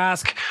you'd never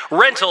ask.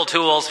 Rental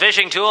tools,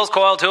 fishing tools,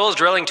 coil tools,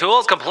 drilling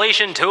tools,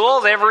 completion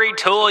tools, every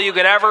tool you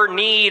could ever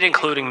need,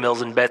 including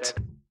mills and bits.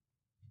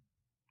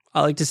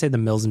 I like to say the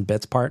mills and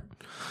bits part,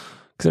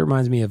 because it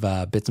reminds me of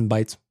Bits and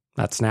Bites,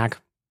 that snack.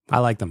 I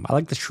like them. I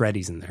like the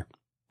shreddies in there.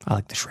 I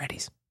like the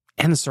shreddies.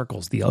 And the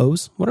circles, the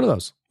O's. What are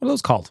those? What are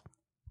those called?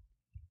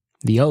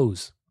 The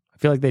O's. I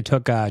feel like they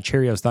took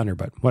Cheerios Thunder,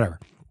 but whatever.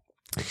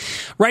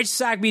 Righteous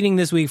Sack Beating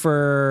this week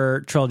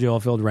for Trilogy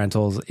Oilfield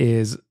Rentals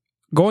is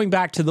going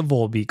back to the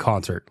Volbeat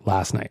concert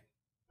last night.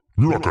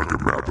 You're not going to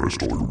get mad that I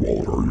stole your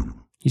wallet, are you?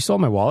 You stole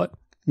my wallet?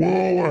 Well,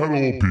 I had a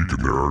little peek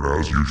in there, and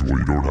as usual,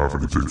 you don't have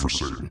anything for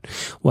sale.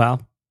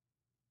 Well,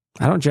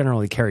 I don't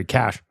generally carry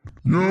cash.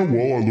 Yeah,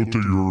 well, I looked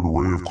at your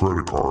array of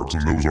credit cards,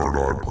 and those are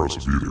not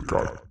impressive either,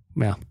 guy.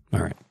 Well, all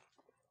right.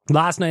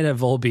 Last night at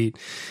Volbeat,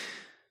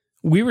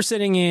 we were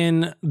sitting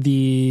in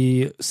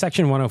the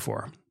section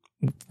 104,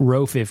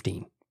 row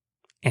 15.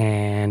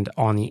 And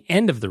on the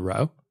end of the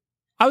row,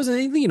 I was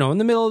in the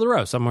middle of the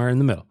row, somewhere in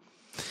the middle.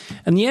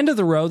 And the end of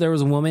the row, there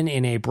was a woman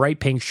in a bright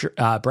pink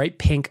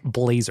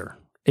blazer.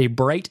 A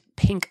bright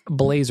pink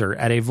blazer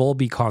at a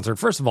Volbeat concert.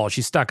 First of all,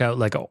 she stuck out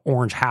like an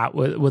orange hat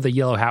with a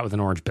yellow hat with an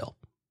orange bill.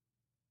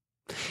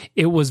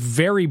 It was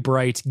very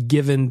bright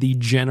given the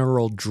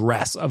general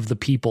dress of the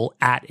people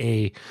at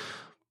a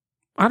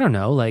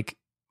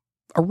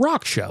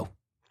rock show.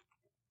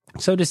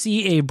 So to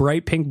see a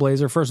bright pink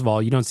blazer, first of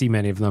all, you don't see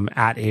many of them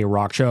at a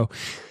rock show.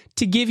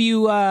 To give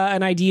you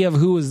an idea of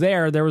who was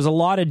there was a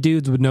lot of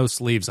dudes with no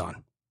sleeves on.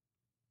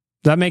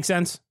 Does that make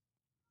sense?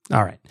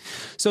 All right.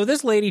 So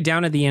this lady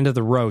down at the end of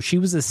the row, she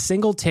was a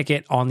single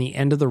ticket on the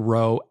end of the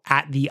row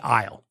at the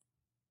aisle.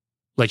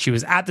 Like she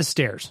was at the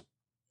stairs.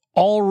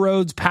 All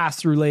roads pass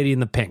through Lady in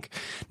the Pink.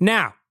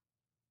 Now,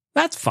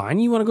 that's fine.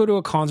 You want to go to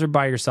a concert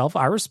by yourself.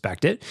 I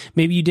respect it.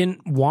 Maybe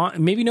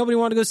nobody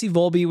wanted to go see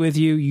Volbeat with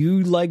you.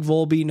 You like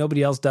Volbeat.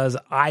 Nobody else does.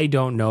 I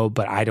don't know,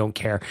 but I don't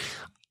care.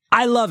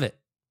 I love it.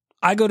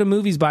 I go to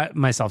movies by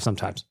myself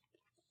sometimes.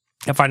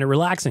 I find it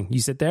relaxing. You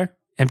sit there,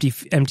 empty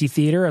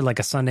theater, or like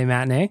a Sunday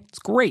matinee. It's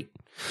great.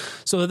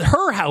 So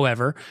her,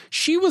 however,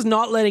 she was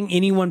not letting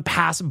anyone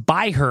pass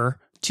by her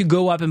to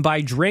go up and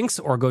buy drinks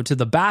or go to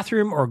the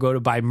bathroom or go to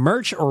buy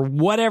merch or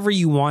whatever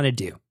you want to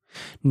do.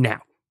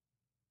 Now,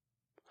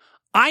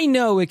 I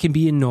know it can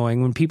be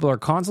annoying when people are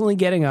constantly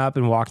getting up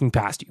and walking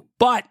past you,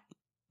 but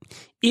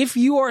if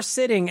you are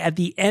sitting at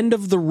the end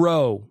of the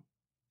row,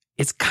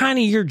 it's kind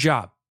of your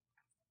job.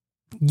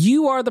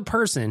 You are the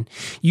person,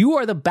 you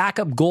are the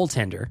backup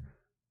goaltender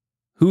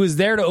who is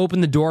there to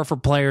open the door for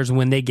players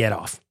when they get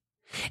off.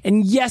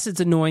 And yes, it's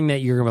annoying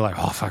that you're going to be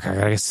like, oh, fuck, I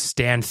got to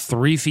stand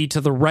 3 feet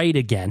to the right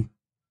again.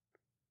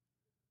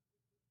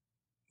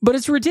 But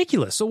it's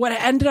ridiculous. So what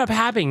ended up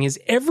happening is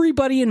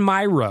everybody in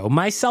my row,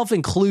 myself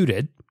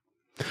included,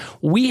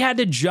 we had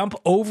to jump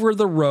over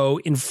the row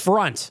in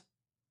front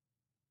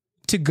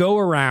to go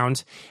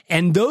around.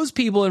 And those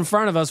people in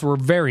front of us were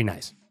very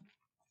nice.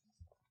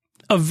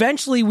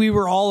 Eventually, we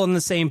were all on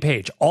the same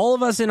page. All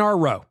of us in our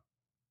row.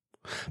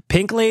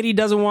 Pink lady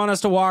doesn't want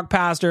us to walk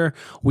past her.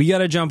 We got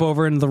to jump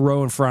over into the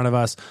row in front of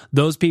us.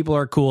 Those people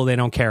are cool. They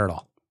don't care at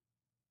all.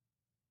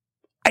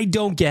 I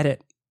don't get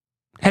it.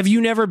 Have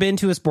you never been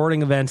to a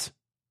sporting event?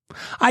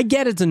 I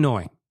get it's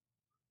annoying.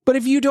 But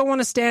if you don't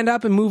want to stand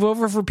up and move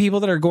over for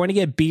people that are going to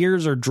get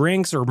beers or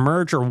drinks or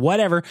merch or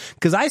whatever,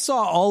 because I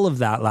saw all of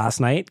that last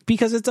night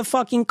because it's a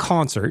fucking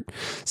concert,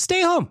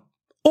 stay home.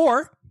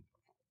 Or,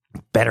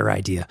 better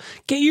idea,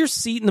 get your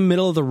seat in the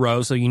middle of the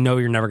row so you know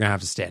you're never going to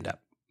have to stand up.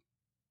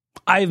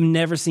 I've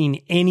never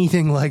seen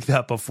anything like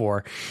that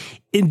before.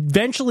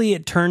 Eventually,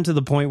 it turned to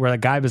the point where the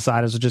guy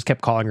beside us just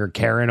kept calling her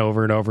Karen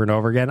over and over and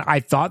over again. I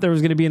thought there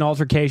was going to be an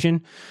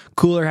altercation.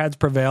 Cooler heads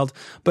prevailed.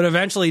 But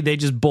eventually, they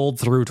just bowled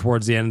through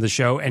towards the end of the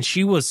show, and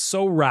she was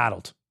so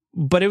rattled.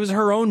 But it was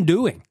her own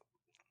doing.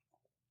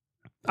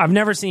 I've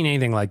never seen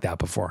anything like that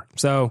before.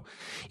 So,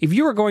 if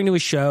you are going to a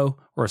show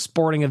or a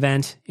sporting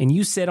event, and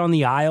you sit on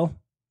the aisle,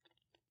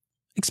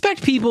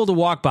 expect people to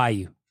walk by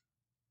you.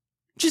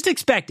 Just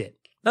expect it.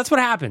 That's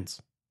what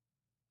happens.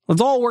 Let's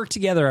all work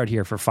together out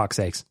here, for fuck's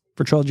sakes.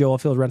 For Trilogy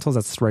Oilfield Rentals,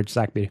 that's the right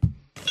Zach Beatty.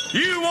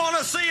 You want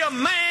to see a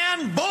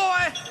man,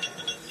 boy?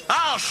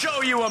 I'll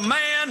show you a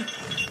man.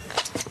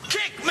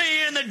 Kick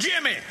me in the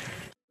jimmy.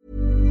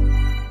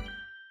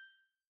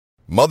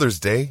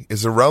 Mother's Day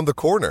is around the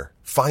corner.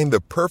 Find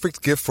the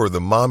perfect gift for the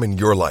mom in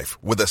your life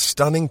with a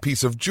stunning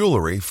piece of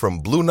jewelry from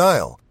Blue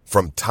Nile.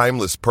 From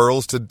timeless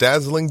pearls to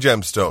dazzling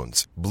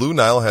gemstones, Blue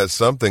Nile has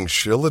something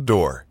she'll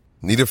adore.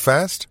 Need it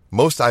fast?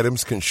 Most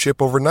items can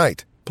ship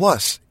overnight.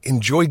 Plus,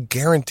 enjoy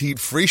guaranteed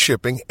free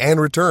shipping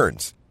and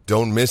returns.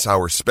 Don't miss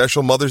our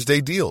special Mother's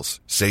Day deals.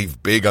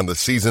 Save big on the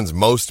season's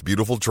most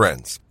beautiful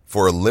trends.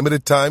 For a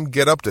limited time,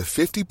 get up to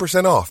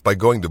 50% off by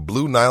going to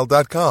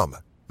BlueNile.com.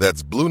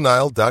 That's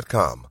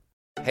BlueNile.com.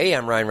 Hey,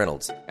 I'm Ryan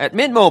Reynolds. At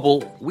Mint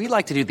Mobile, we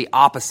like to do the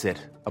opposite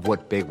of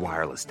what Big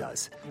Wireless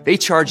does. They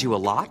charge you a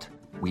lot.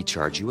 We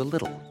charge you a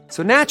little.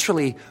 So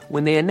naturally,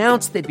 when they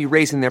announced they'd be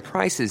raising their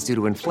prices due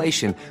to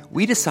inflation,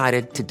 we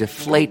decided to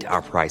deflate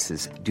our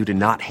prices due to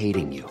not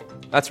hating you.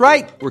 That's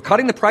right. We're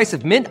cutting the price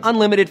of Mint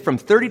Unlimited from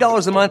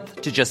 $30 a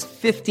month to just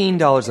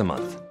 $15 a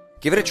month.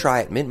 Give it a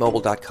try at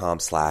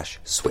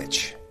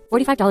mintmobile.com/switch.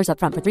 $45 up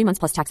front for 3 months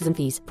plus taxes and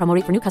fees. Promo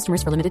rate for new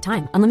customers for limited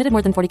time. Unlimited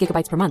more than 40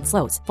 gigabytes per month.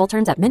 Slows full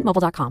terms at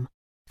mintmobile.com.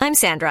 I'm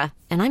Sandra,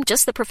 and I'm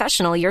just the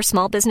professional your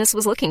small business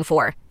was looking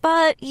for.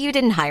 But you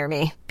didn't hire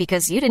me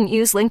because you didn't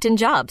use LinkedIn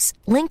Jobs.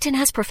 LinkedIn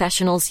has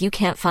professionals you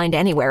can't find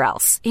anywhere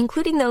else,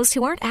 including those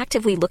who aren't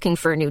actively looking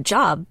for a new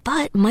job,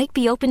 but might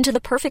be open to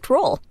the perfect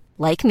role,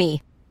 like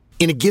me.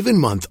 In a given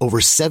month, over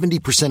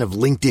 70% of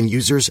LinkedIn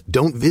users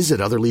don't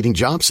visit other leading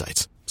job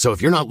sites. So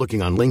if you're not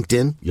looking on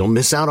LinkedIn, you'll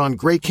miss out on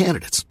great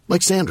candidates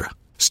like Sandra.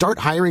 Start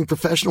hiring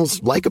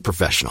professionals like a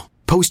professional.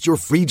 Post your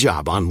free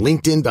job on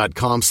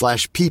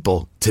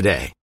linkedin.com/people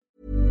today.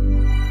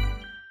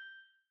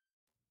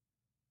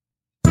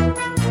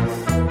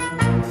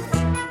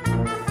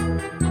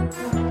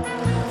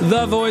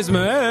 The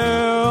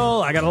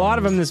voicemail. I got a lot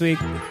of them this week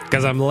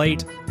because I'm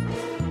late.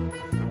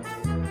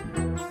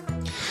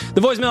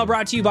 The voicemail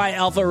brought to you by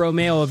Alfa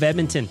Romeo of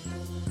Edmonton.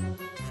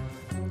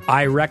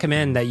 I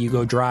recommend that you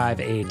go drive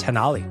a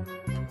Tenali.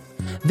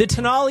 The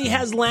Tenali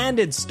has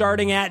landed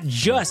starting at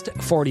just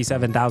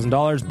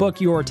 $47,000. Book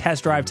your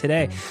test drive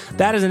today.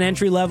 That is an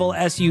entry-level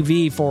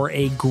SUV for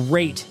a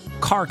great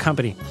car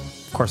company.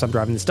 Of course, I'm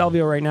driving the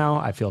Stelvio right now.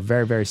 I feel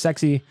very, very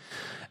sexy.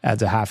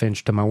 Adds a half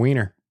inch to my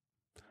wiener.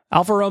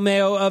 Alfa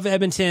Romeo of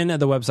Edmonton.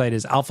 The website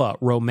is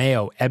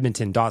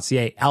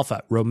alfaromeoedmonton.ca.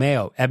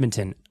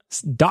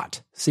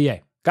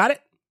 alfaromeoedmonton.ca. Got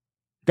it?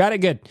 Got it?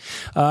 Good.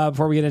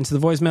 Before we get into the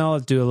voicemail,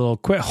 let's do a little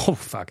quick. Oh,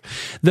 fuck.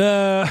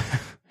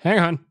 Hang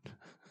on.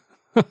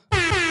 We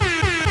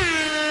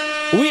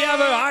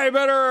have a high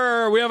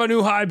bidder. We have a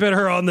new high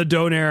bidder on the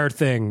Donair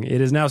thing.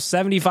 It is now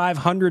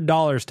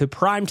 $7,500 to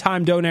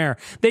primetime Donair.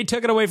 They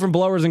took it away from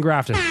Blowers and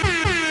Grafton.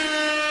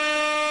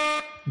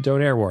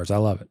 Donair Wars. I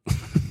love it.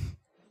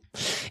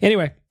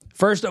 Anyway,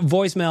 first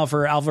voicemail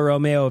for Alfa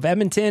Romeo of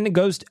Edmonton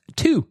goes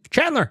to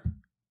Chandler.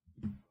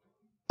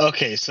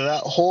 Okay, so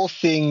that whole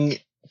thing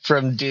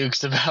from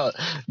Duke's about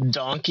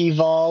Donkey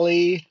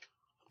Volley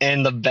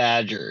and the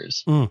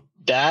Badgers,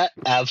 that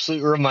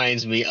absolutely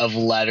reminds me of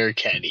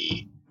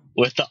Letterkenny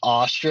with the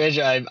ostrich.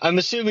 I'm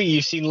assuming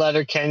you've seen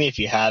Letterkenny. If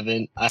you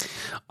haven't,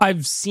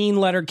 I've seen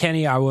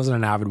Letterkenny. I wasn't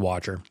an avid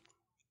watcher.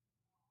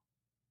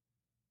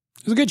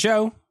 It was a good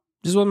show.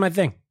 Just wasn't my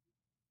thing.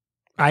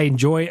 I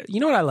enjoy, you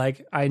know what I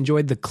like? I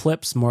enjoyed the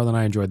clips more than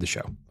I enjoyed the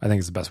show. I think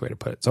it's the best way to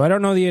put it. So I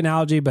don't know the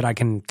analogy, but I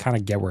can kind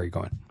of get where you're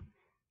going.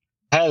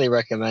 Highly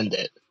recommend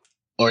it.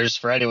 Or just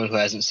for anyone who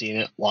hasn't seen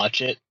it, watch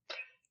it.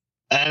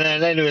 And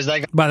then anyways,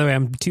 by the way,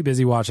 I'm too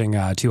busy watching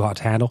Too Hot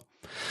to Handle.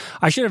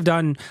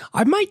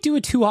 I might do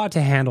a Too Hot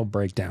to Handle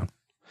breakdown.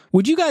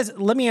 Would you guys,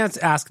 let me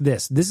ask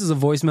this. This is a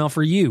voicemail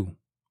for you.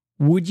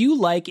 Would you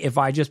like if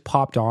I just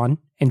popped on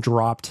and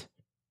dropped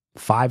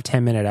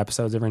 5-10 minute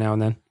episodes every now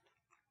and then?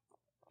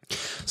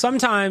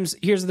 Sometimes,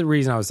 here's the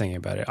reason I was thinking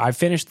about it. I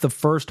finished the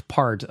first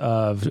part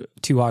of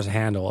Too Hot to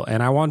Handle,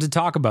 and I wanted to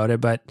talk about it,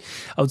 but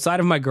outside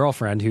of my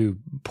girlfriend, who,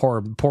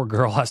 poor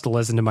girl, has to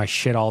listen to my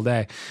shit all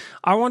day,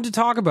 I wanted to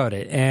talk about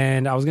it,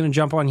 and I was going to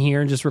jump on here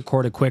and just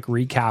record a quick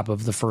recap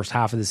of the first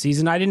half of the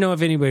season. I didn't know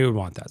if anybody would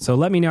want that, so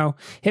let me know.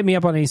 Hit me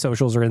up on any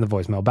socials or in the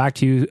voicemail. Back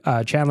to you,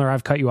 Chandler.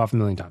 I've cut you off a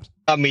million times.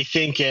 Got me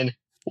thinking,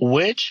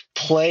 which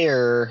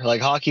player,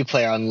 like hockey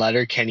player on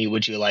Letterkenny,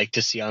 would you like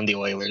to see on the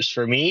Oilers?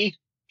 For me,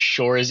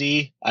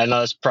 Shoresy. I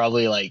know it's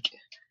probably like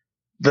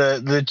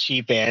the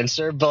cheap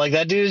answer, but like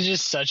that dude is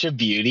just such a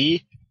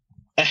beauty.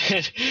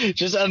 And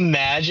just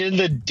imagine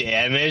the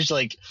damage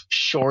like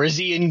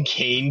Shoresy and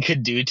Kane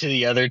could do to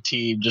the other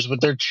team just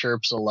with their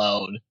chirps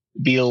alone.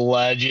 Be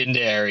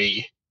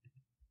legendary.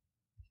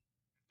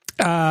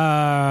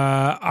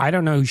 I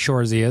don't know who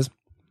Shoresy is.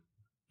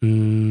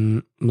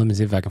 Let me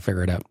see if I can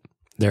figure it out.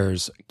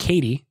 There's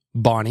Katie,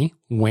 Bonnie,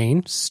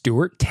 Wayne,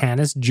 Stewart,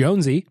 Tanis,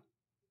 Jonesy,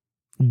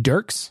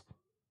 Dirks,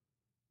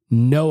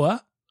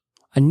 Noah,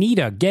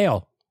 Anita,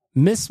 Gail,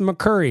 Miss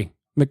McMurray,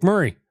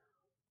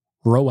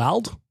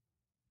 Roald,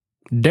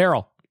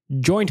 Daryl,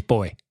 Joint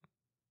Boy,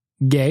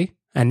 Gay,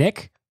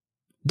 Anik,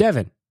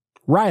 Devin,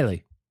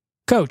 Riley,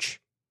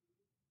 Coach,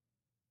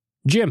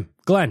 Jim,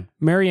 Glenn,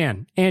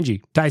 Marianne,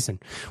 Angie,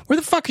 Tyson. Where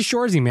the fuck is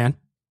Shoresy, man?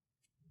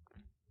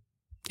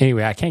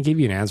 Anyway, I can't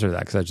give you an answer to that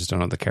because I just don't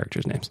know the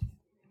characters' names.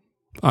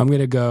 I'm going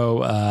to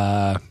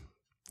go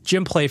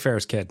Jim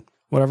Playfair's kid,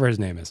 whatever his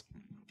name is.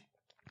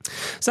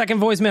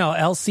 Second voicemail,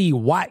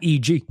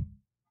 LCYEG.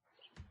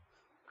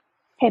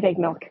 Hey, Big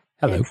Milk.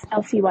 Hello. It's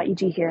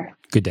LCYEG here.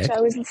 Good day. So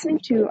I was listening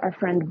to our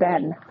friend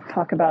Ben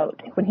talk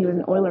about when he was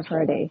an Oiler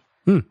for a day.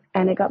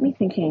 And it got me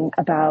thinking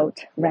about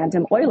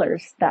random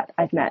Oilers that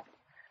I've met.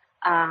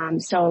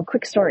 So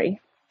quick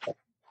story.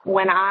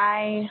 When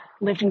I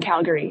lived in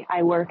Calgary,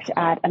 I worked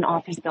at an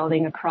office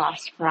building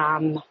across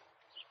from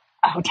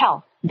a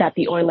hotel that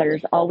the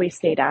Oilers always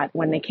stayed at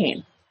when they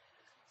came.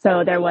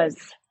 So there was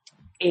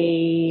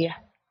a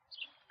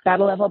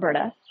Battle of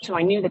Alberta, so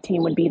I knew the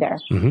team would be there.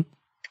 Mm-hmm.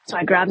 So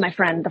I grabbed my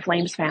friend, the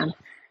Flames fan,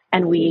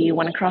 and we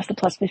went across the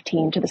plus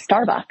 15 to the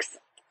Starbucks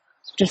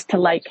just to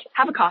like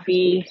have a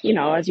coffee, you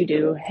know, as you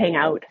do, hang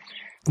out,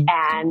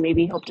 and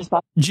maybe hope to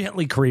spot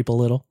gently creep a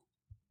little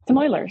some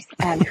Oilers.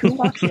 And who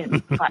walks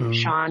in but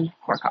Sean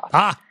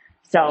Horkoff?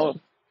 So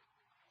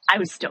I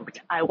was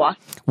stoked. I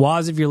walked.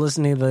 Waz, if you're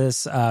listening to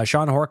this,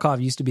 Sean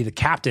Horkoff used to be the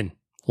captain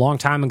a long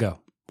time ago.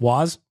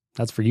 Waz,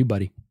 that's for you,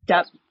 buddy.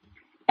 Up.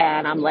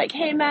 And I'm like,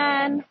 hey,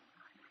 man,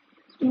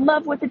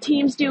 love what the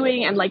team's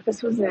doing. And like,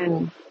 this was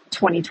in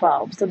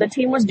 2012. So the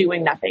team was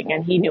doing nothing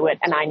and he knew it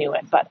and I knew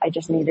it, but I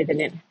just needed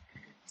an in.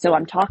 So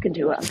I'm talking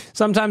to him.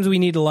 Sometimes we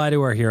need to lie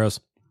to our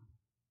heroes.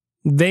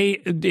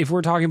 If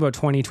we're talking about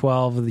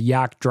 2012, the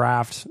Yak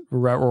draft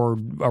or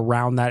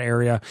around that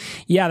area,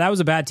 yeah, that was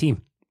a bad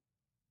team.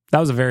 That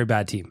was a very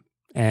bad team.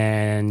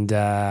 And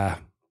I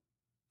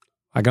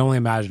can only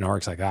imagine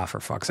Hork's like, for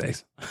fuck's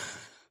sakes.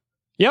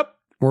 Yep.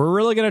 We're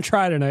really going to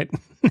try tonight.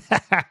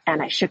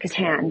 And I shook his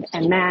hand.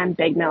 And man,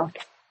 Big Milk,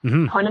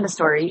 Point of the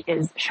story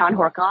is Sean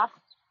Horkoff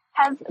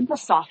has the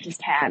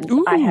softest hands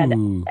I had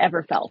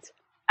ever felt.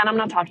 And I'm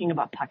not talking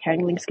about puck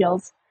handling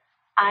skills.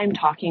 I'm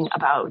talking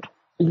about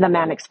the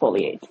man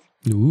exfoliates.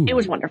 It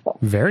was wonderful.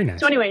 Very nice.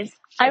 So anyways,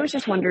 I was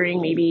just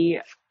wondering, maybe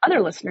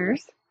other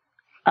listeners,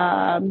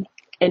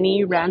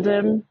 any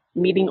random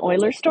meeting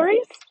Oilers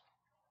stories? ?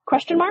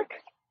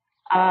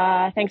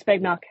 Thanks,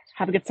 Big Milk.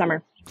 Have a good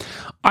summer.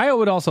 I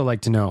would also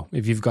like to know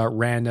if you've got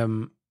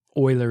random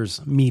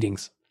Oilers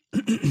meetings.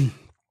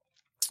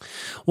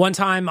 One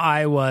time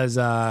I was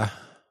trying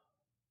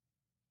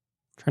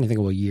to think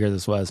of what year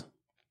this was.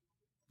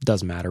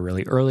 Doesn't matter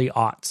really. Early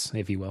aughts,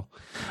 if you will.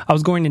 I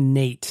was going to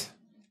Nate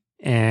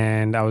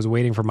and I was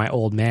waiting for my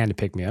old man to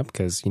pick me up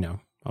because, you know,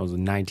 I was a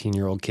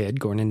 19-year-old kid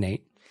going to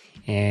Nate.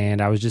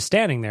 And I was just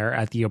standing there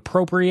at the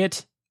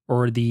appropriate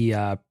or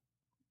the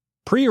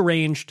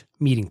prearranged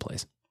meeting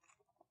place.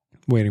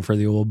 Waiting for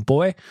the old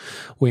boy,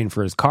 waiting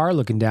for his car,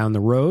 looking down the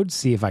road,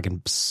 see if I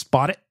can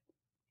spot it.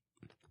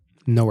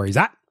 Know where he's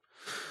at.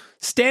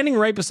 Standing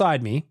right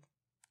beside me,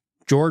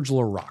 George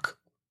LaRocque.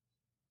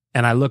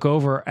 And I look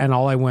over and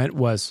all I went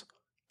was,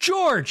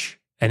 George!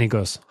 And he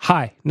goes,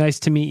 hi, nice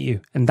to meet you.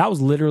 And that was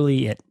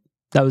literally it.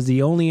 That was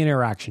the only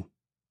interaction.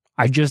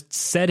 I just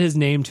said his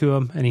name to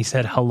him and he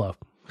said hello.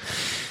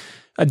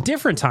 A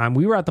different time,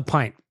 we were at the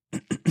Pint.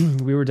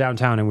 We were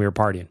downtown and we were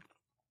partying.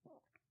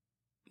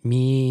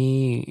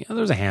 me, there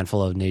was a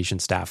handful of Nation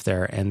staff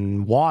there,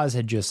 and Waz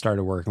had just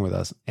started working with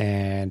us.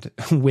 And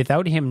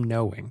without him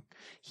knowing,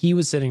 he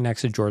was sitting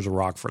next to George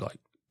LaRock for like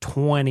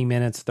 20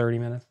 minutes, 30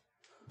 minutes.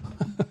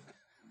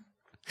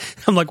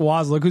 I'm like,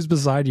 Waz, look who's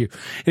beside you.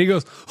 And he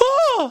goes,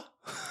 oh!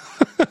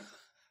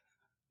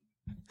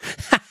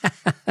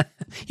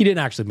 He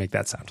didn't actually make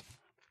that sound.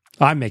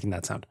 I'm making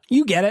that sound.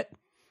 You get it.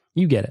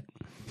 You get it.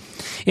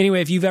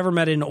 Anyway, if you've ever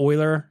met an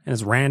Oiler and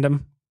it's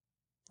random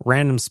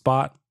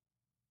spot,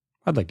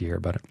 I'd like to hear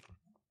about it.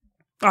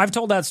 I've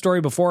told that story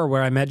before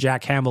where I met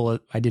Jack Campbell.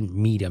 I didn't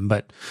meet him,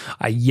 but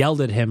I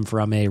yelled at him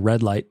from a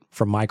red light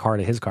from my car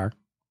to his car.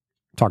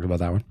 Talked about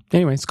that one.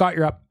 Anyway, Scott,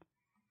 you're up.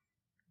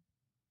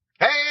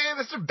 Hey,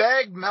 Mr.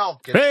 Bag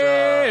Milk.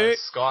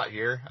 It's Scott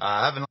here.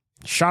 I haven't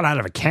shot out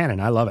of a cannon.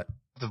 I love it.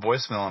 The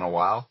voicemail in a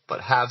while,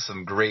 but have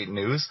some great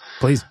news.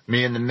 Please.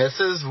 Me and the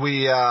missus,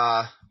 we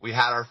had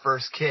our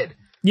first kid.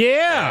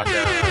 Yeah. And,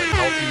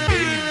 healthy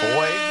baby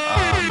boy.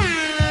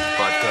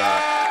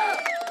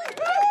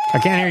 I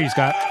can't hear you,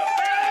 Scott.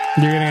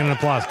 You're getting an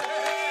applause.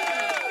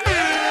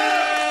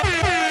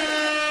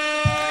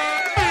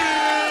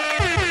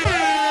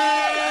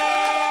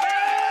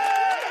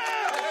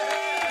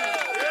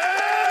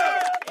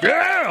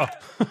 Yeah.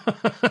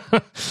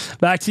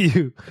 Back to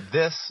you.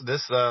 This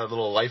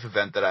little life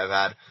event that I've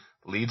had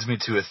leads me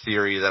to a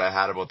theory that I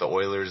had about the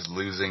Oilers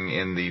losing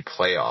in the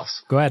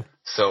playoffs. Go ahead.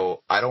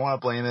 So I don't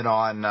want to blame it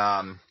on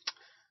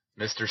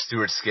Mr.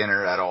 Stuart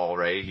Skinner at all,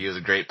 right? He was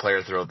a great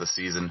player throughout the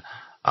season,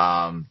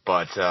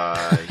 but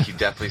he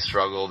definitely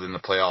struggled in the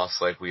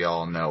playoffs like we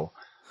all know.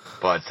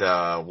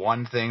 But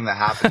one thing that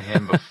happened to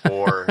him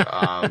before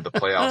the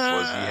playoffs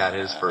was he had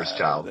his first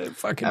child. And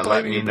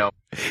let me know.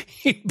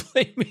 He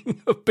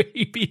blaming the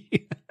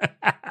baby.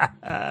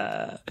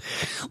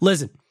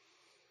 Listen,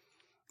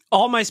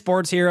 all my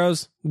sports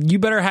heroes, you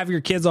better have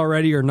your kids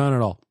already or none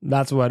at all.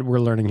 That's what we're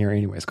learning here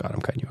anyway, Scott.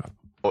 I'm cutting you off.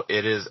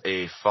 It is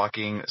a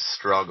fucking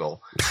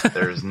struggle.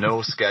 There's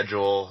no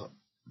schedule.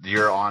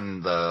 You're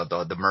on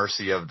the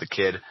mercy of the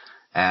kid.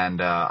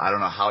 And I don't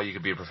know how you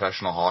could be a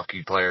professional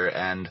hockey player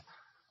and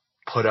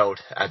put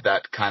out at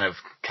that kind of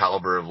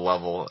caliber of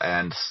level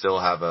and still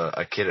have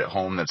a kid at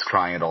home that's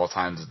crying at all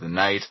times of the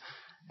night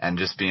and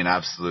just being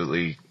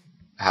absolutely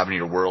having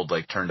your world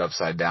like turned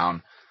upside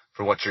down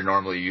for what you're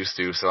normally used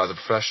to. So as a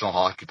professional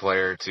hockey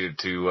player to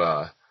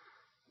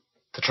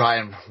try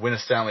and win a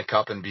Stanley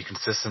Cup and be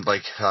consistent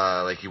like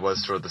he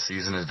was throughout the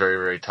season is very,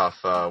 very tough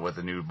with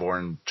a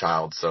newborn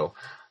child. So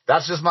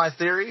that's just my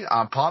theory.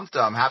 I'm pumped.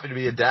 I'm happy to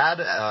be a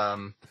dad.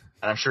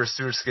 And I'm sure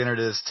Stuart Skinner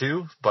is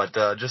too, but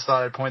just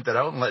thought I'd point that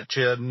out and let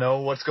you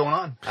know what's going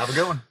on. Have a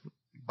good one.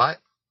 Bye.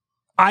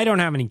 I don't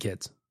have any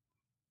kids.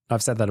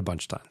 I've said that a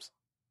bunch of times.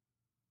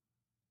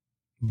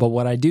 But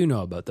what I do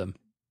know about them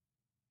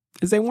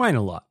is they whine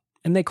a lot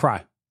and they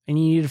cry and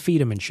you need to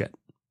feed them and shit.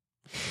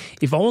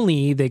 If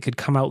only they could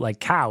come out like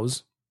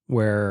cows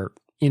where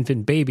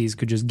infant babies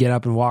could just get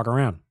up and walk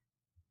around.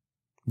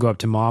 Go up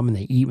to mom and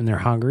they eat when they're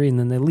hungry and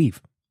then they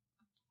leave.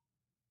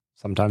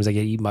 Sometimes they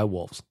get eaten by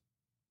wolves.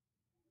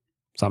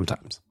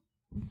 Sometimes.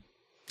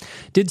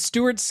 Did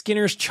Stuart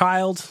Skinner's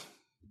child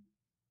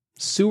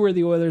sewer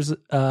the Oilers'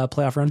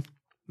 playoff run?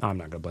 I'm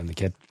not going to blame the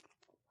kid.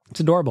 It's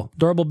adorable.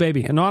 Adorable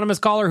baby. Anonymous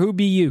caller, who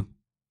be you?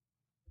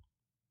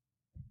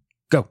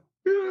 Go.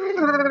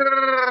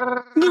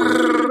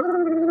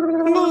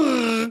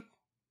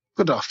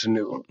 Good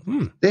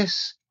afternoon.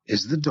 This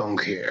is the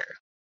donk here.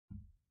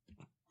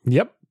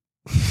 Yep.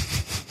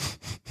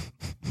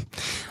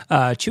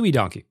 Chewy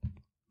donkey.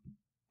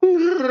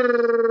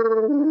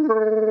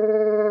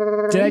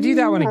 Did I do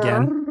that one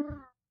again?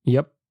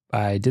 Yep,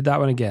 I did that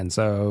one again.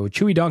 So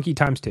Chewy donkey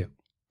times 2.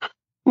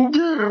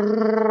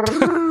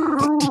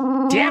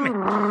 Damn it!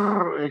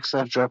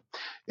 Etc.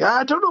 Yeah,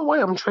 I don't know why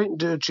I'm trying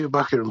to do a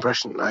Chewbacca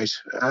impression tonight.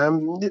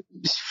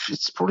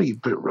 It's probably a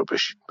bit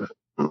rubbish, but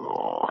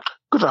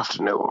good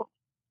afternoon.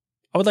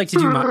 I would like to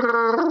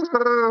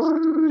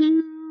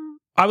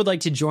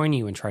join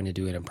you in trying to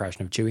do an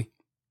impression of Chewy.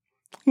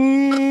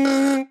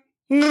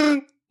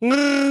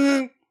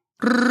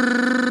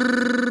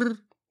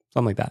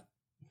 Something like that.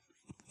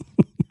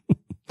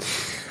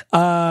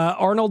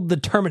 Arnold the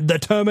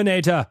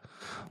Terminator.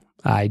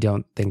 I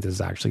don't think this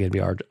is actually going to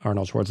be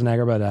Arnold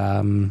Schwarzenegger, but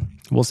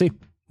we'll see.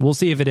 We'll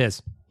see if it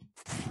is.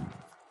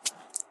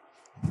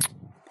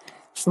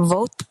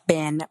 Vote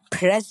Ben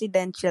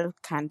presidential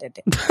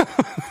candidate.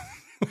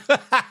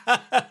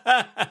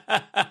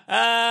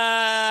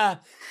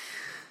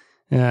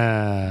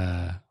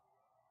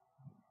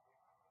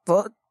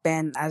 Vote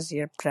Ben as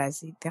your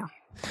president.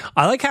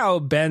 I like how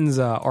Ben's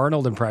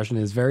Arnold impression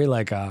is very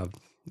like a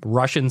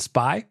Russian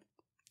spy,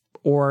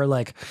 or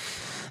like,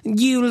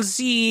 you'll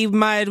see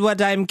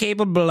what I'm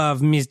capable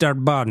of, Mr.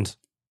 Bond.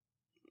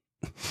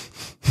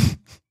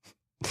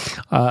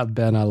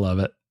 Ben, I love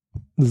it.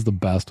 This is the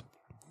best.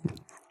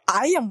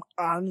 I am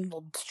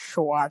Arnold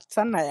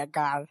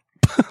Schwarzenegger.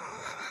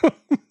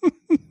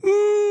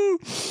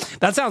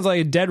 That sounds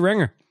like a dead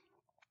ringer.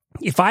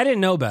 If I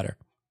didn't know better,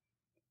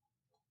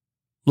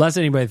 lest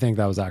anybody think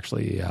that was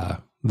actually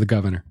the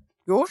governor.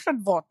 You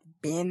should vote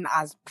Ben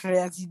as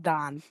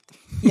president.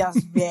 He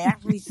is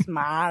very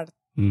smart.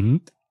 Mm-hmm.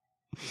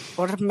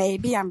 Or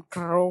maybe I'm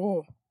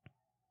true.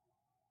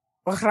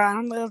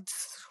 Arnold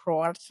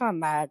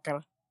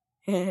Schwarzenegger.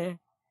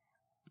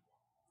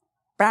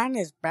 Ben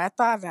is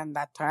better than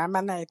the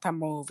Terminator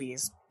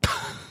movies.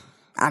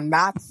 And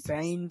that's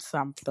saying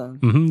something.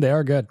 Mm-hmm, they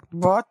are good.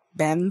 Vote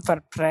Ben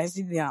for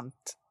president.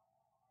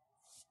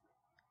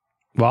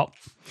 Well,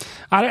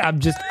 I'm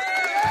just...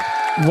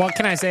 What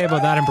can I say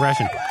about that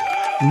impression?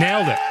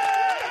 Nailed it.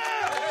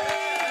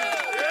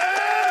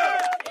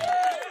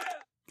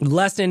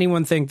 Lest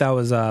anyone think that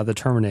was the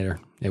Terminator.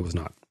 It was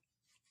not.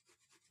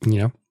 You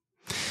know?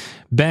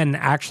 Ben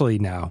actually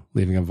now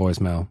leaving a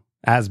voicemail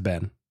as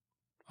Ben.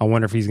 I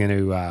wonder if he's going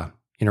to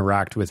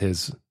interact with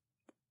his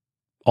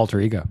alter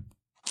ego.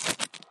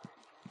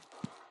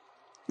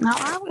 Now,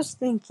 I was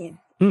thinking.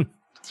 What's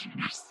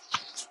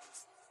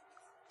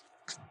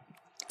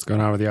going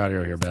on with the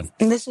audio here, Ben?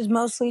 And this is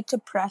mostly to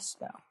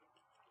Presto.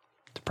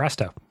 To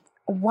Presto.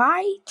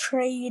 Why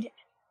trade...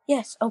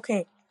 Yes,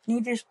 okay.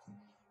 You just...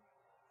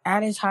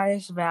 At his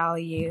highest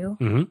value.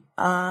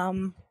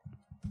 Mm-hmm.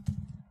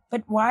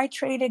 But why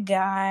trade a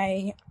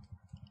guy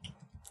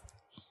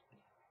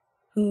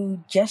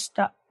who just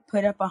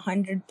put up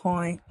 100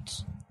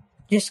 points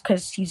just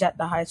because he's at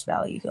the highest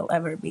value he'll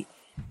ever be?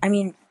 I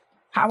mean,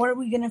 how are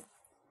we going to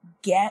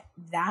get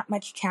that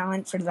much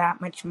talent for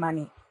that much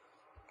money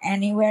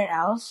anywhere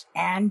else?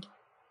 And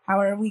how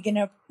are we going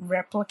to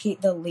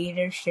replicate the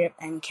leadership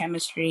and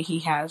chemistry he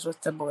has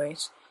with the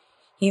boys?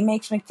 He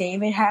makes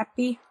McDavid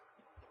happy.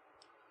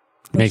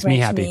 Makes me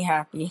happy.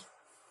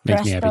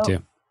 Makes me happy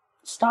too.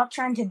 Stop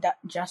trying to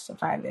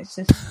justify this.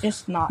 It's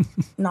just not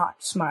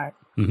smart.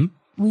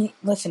 Mm-hmm.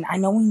 Listen, I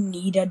know we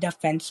need a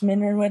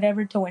defenseman or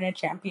whatever to win a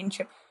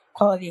championship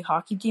quality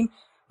hockey team,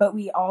 but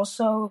we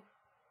also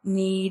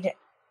need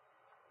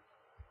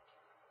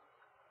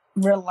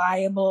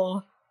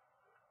reliable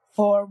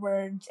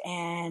forwards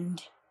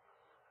and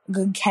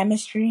good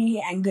chemistry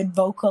and good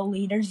vocal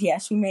leaders.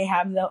 Yes, we may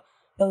have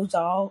those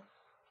all,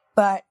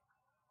 but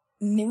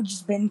Nuge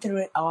has been through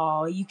it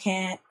all. You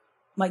can't,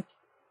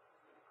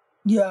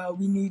 yeah,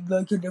 we need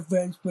a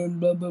defenseman,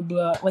 blah, blah,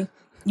 blah.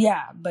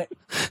 Yeah, but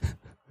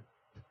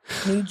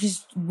Nuge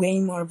is way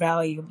more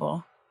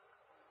valuable.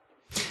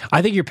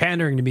 I think you're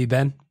pandering to me,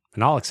 Ben,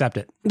 and I'll accept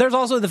it. There's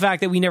also the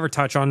fact that we never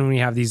touch on when we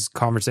have these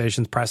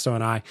conversations, Presto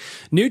and I.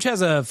 Nuge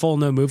has a full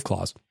no-move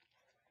clause.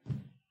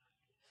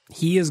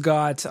 He has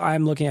got,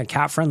 I'm looking at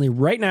Cap Friendly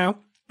right now.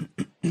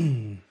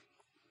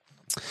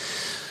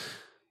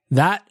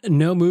 That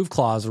no-move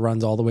clause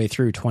runs all the way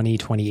through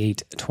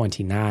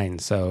 2028-29.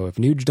 So if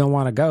Nuge don't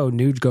want to go,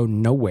 Nuge go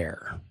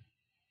nowhere.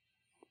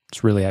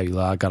 It's really how you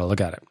got to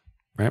look at it,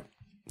 right?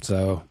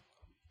 So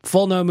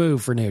full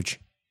no-move for Nuge.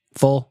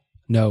 Full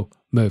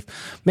no-move.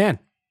 Man,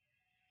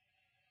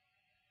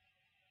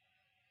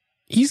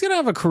 he's going to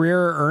have a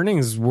career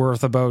earnings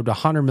worth about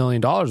 $100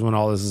 million when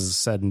all this is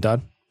said and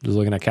done. Just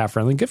looking at Cap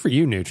Friendly. Good for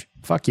you, Nuge.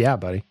 Fuck yeah,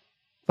 buddy.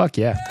 Fuck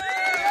yeah.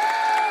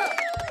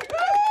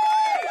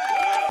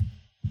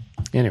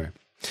 Anyway,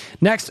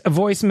 next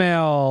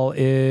voicemail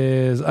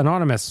is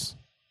anonymous.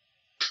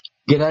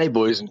 G'day,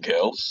 boys and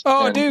girls.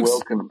 Oh, and Dukes.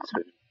 Welcome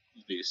to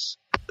this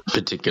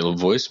particular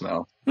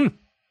voicemail.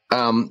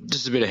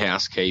 Just a bit of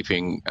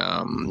housekeeping.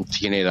 If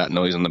you can hear that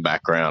noise in the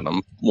background,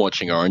 I'm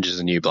watching Orange is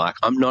the New Black.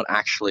 I'm not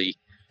actually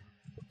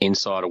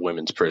inside a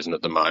women's prison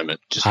at the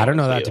moment. I don't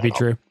know that to be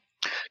true.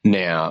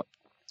 Now,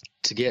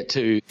 to get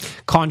to...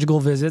 Conjugal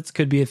visits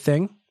could be a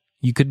thing.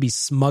 You could be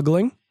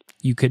smuggling.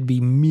 You could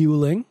be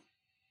muling.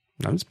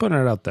 I'm just putting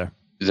it out there.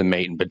 The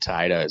meat and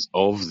potatoes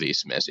of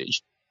this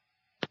message.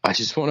 I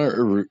just want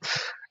to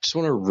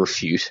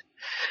refute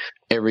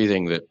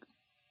everything that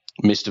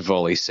Mr.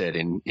 Volley said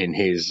in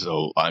his.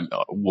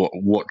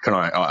 What can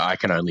I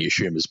can only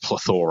assume is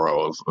plethora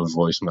of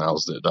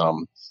voicemails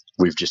that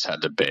we've just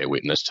had to bear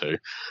witness to.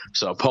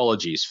 So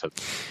apologies for.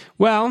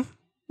 Well,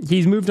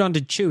 he's moved on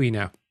to Chewy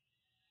now,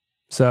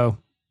 so.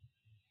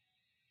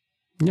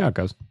 Yeah, it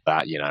goes.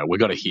 But, we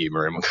got to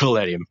humour him. We've got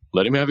to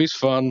let him have his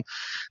fun.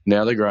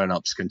 Now the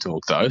grown-ups can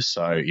talk, though.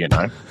 So,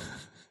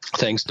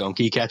 thanks,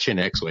 Donkey. Catch you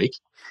next week.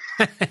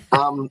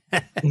 Not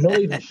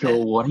even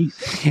sure what he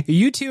said.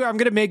 You two, I'm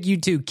going to make you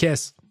two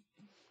kiss.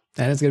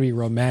 And it's going to be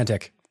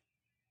romantic.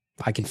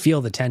 I can feel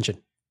the tension.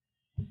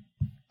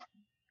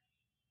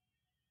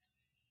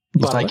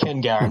 But I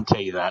can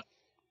guarantee that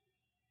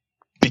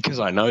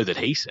because I know that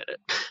he said it.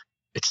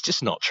 It's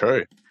just not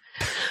true.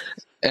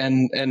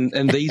 And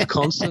these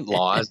constant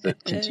lies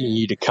that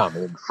continue to come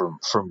in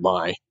from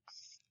my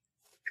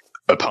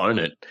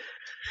opponent,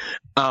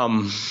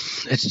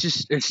 it's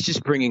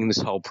just bringing this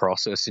whole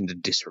process into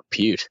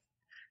disrepute.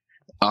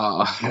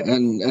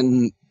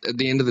 And at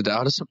the end of the day,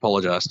 I just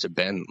apologize to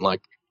Ben.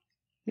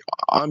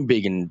 I'm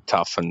big and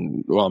tough,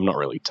 and well, I'm not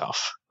really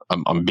tough.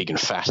 I'm big and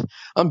fat.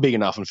 I'm big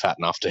enough and fat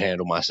enough to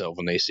handle myself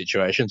in these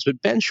situations,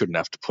 but Ben shouldn't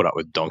have to put up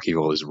with Donkey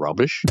all his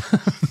rubbish.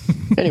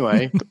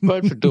 Anyway,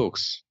 vote for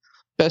Dukes.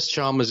 Best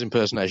Chalmers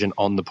impersonation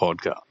on the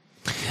podcast.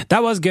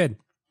 That was good.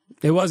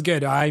 It was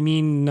good. I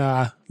mean,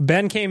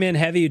 Ben came in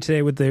heavy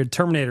today with the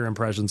Terminator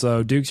impression,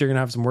 so Dukes, you're going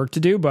to have some work to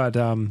do, but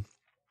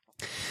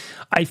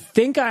I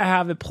think I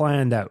have it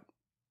planned out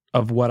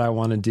of what I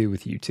want to do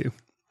with you two.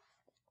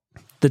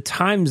 The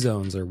time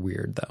zones are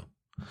weird,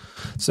 though.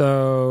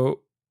 So,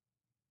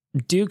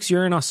 Dukes,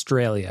 you're in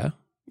Australia.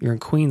 You're in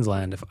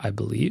Queensland, I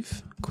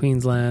believe.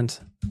 Queensland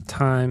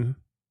time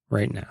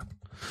right now.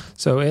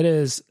 So, it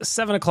is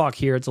 7 o'clock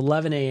here. It's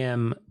 11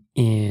 a.m.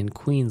 in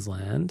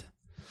Queensland.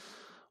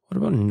 What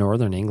about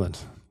Northern England?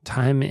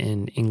 Time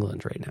in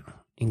England right now.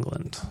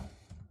 England.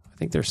 I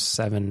think they're 6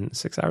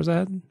 hours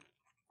ahead.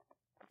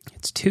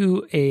 It's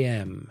 2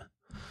 a.m.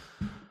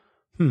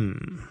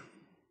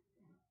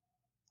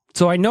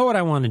 So I know what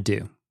I want to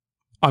do.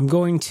 I'm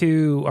going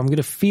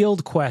to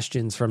field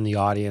questions from the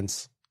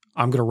audience.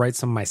 I'm going to write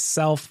some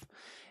myself.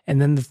 And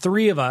then the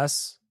three of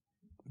us,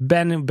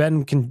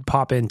 Ben can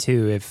pop in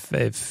too if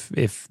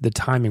the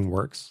timing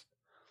works.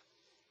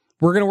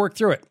 We're going to work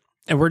through it.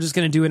 And we're just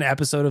going to do an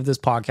episode of this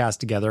podcast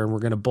together, and we're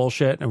going to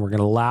bullshit, and we're going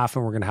to laugh,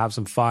 and we're going to have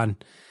some fun.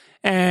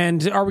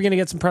 And are we going to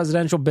get some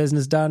presidential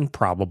business done?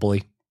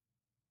 Probably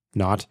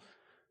not,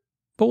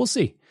 but we'll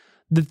see.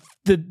 The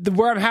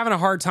where I'm having a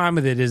hard time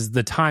with it is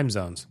the time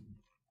zones,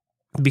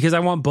 because I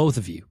want both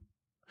of you.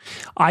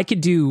 I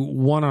could do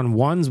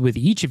one-on-ones with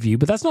each of you,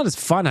 but that's not as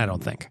fun, I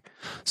don't think.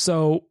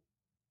 So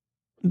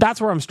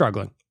that's where I'm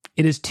struggling.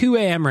 It is 2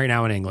 a.m. right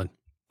now in England.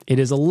 It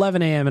is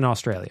 11 a.m. in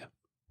Australia.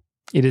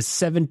 It is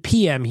 7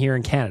 p.m. here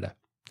in Canada.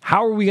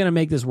 How are we going to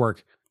make this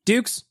work?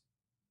 Dukes,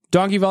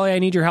 Donkey Volley, I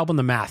need your help on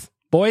the math.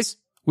 Boys,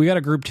 we got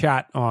a group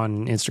chat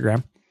on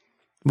Instagram.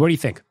 What do you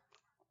think?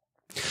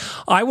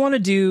 What I want to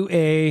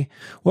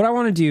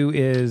do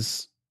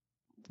is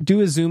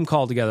do a Zoom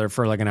call together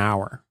for like an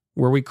hour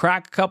where we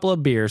crack a couple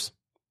of beers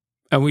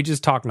and we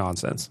just talk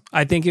nonsense.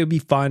 I think it would be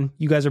fun.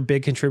 You guys are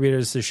big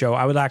contributors to the show.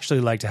 I would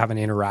actually like to have an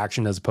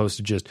interaction as opposed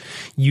to just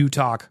you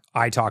talk,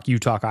 I talk, you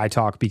talk, I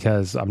talk,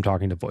 because I'm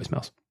talking to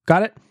voicemails.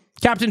 Got it?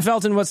 Captain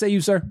Felton, what say you,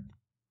 sir?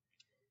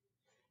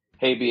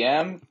 Hey,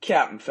 BM.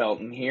 Captain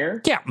Felton here.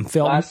 Captain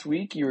Felton. Last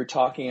week you were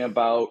talking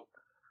about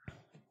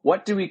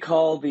what do we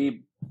call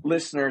the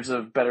listeners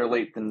of Better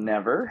Late Than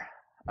Never.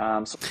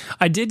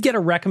 I did get a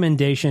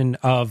recommendation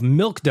of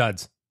Milk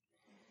Duds.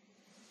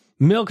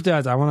 Milk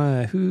Duds. I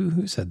want to...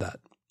 Who said that?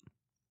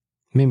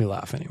 Made me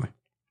laugh anyway.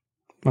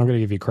 I'm going to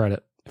give you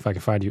credit if I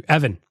can find you.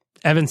 Evan.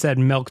 Evan said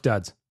Milk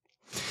Duds.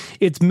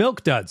 It's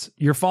Milk Duds.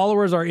 Your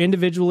followers are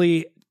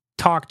individually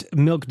talked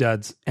Milk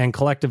Duds and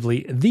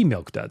collectively the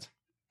Milk Duds.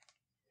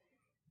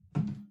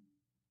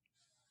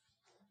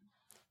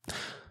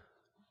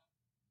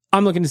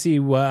 I'm looking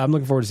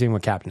forward to seeing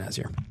what Captain has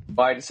here.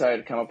 I decided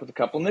to come up with a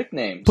couple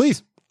nicknames.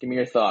 Please. Give me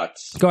your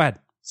thoughts. Go ahead.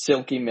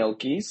 Silky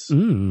Milkies.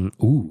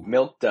 Ooh.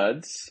 Milk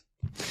Duds.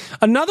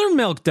 Another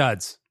Milk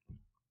Duds.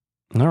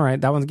 All right,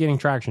 that one's getting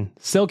traction.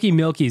 Silky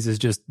Milkies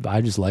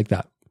I just like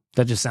that.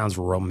 That just sounds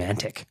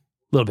romantic. A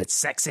little bit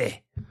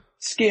sexy.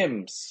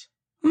 Skims.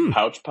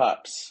 Pouch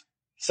Pups.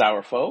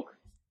 Sour Folk.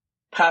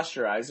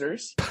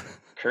 Pasteurizers.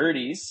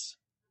 Curdies.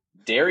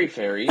 Dairy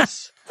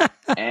Fairies.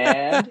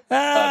 And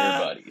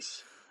Utter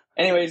Buddies.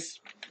 Anyways,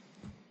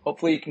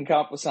 hopefully you can come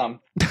up with some.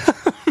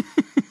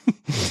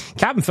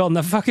 Captain Felton,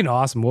 that's fucking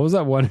awesome. What was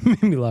that one? It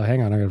made me laugh.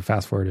 Hang on, I'm going to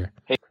fast forward here.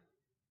 Hey,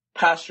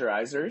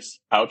 Pasteurizers,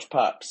 Pouch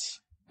Pups,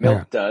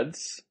 Milk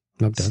Duds,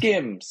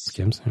 Skims,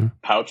 yeah.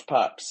 Pouch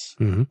Pups,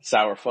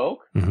 Sour Folk,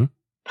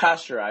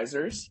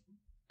 Pasteurizers,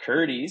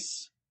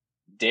 Curdies,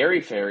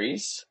 Dairy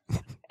Fairies,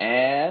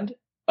 and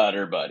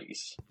Utter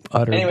Buddies.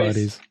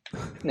 Buddies.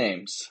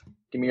 Names.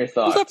 Give me your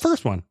thoughts. What's that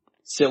first one?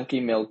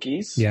 Silky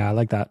Milkies. Yeah, I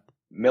like that.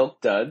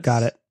 Milk Duds.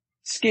 Got it.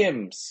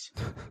 Skims.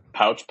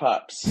 Pouch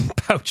Pups.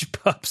 Pouch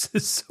Pups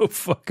is so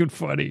fucking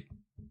funny.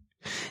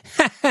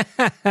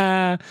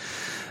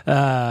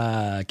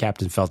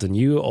 Captain Felton,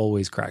 you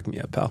always crack me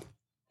up, pal.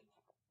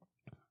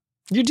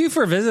 You're due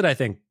for a visit, I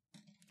think.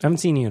 I haven't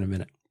seen you in a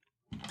minute.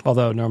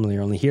 Although normally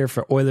you're only here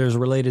for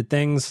Oilers-related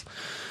things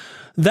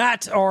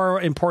that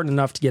are important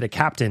enough to get a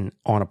captain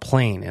on a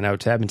plane and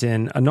out to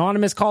Edmonton.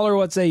 Anonymous caller,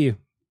 what say you?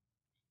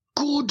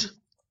 Good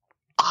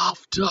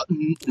after.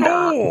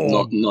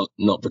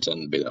 Not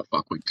pretending to be that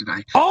fuckwit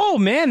today. Oh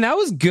man, that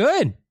was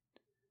good.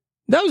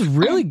 That was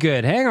really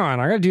good. Hang on,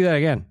 I gotta do that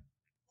again.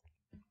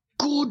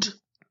 Good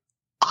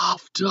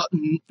after.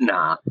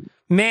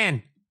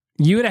 Man,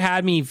 you would have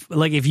had me,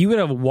 like, if you would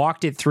have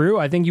walked it through,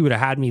 I think you would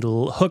have had me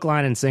hook,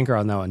 line, and sinker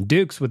on that one.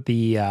 Dukes with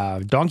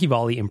the Donkey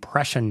Volley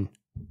impression.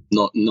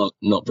 Not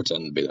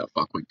pretending to be that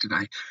fuckwit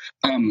today.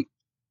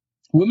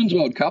 Women's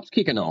World Cup's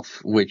kicking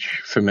off,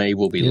 which for me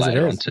will be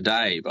later on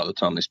today by the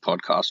time this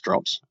podcast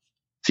drops.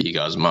 For you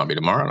guys, it might be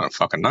tomorrow. I don't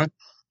fucking know.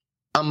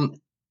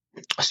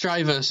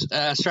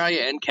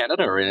 Australia and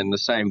Canada are in the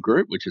same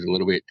group, which is a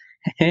little bit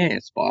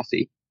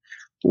spicy.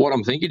 What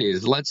I'm thinking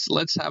is let's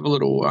have a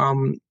little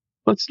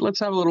let's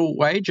have a little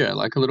wager,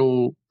 like a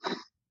little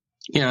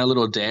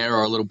dare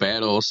or a little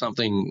bet or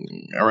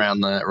something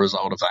around the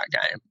result of that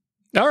game.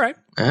 All right.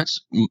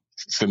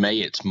 For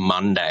me, it's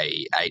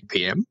Monday 8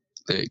 p.m.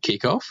 the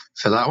kickoff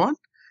for that one.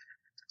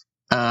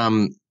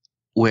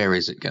 where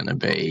is it going to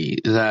be?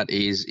 That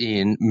is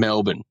in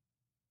Melbourne.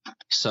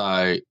 So,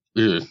 I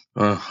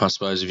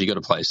suppose if you got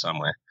to play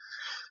somewhere.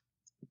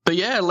 But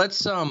yeah, let's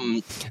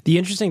The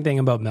interesting thing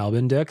about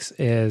Melbourne, Dix,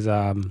 is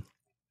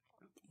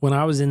when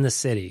I was in the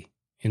city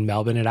in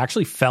Melbourne, it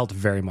actually felt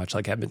very much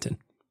like Edmonton.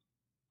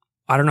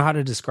 I don't know how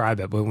to describe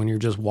it, but when you're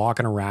just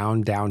walking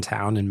around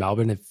downtown in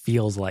Melbourne, it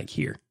feels like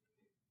here.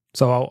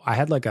 So I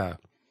had I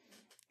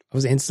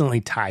was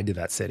instantly tied to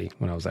that city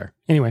when I was there.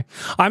 Anyway,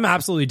 I'm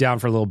absolutely down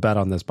for a little bet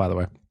on this, by the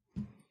way.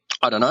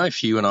 I don't know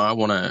if you and I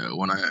want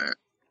to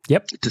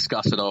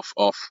discuss it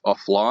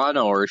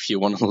offline, or if you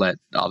want to let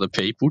other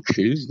people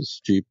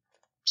choose the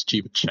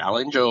stupid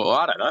challenge, or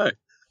I don't know.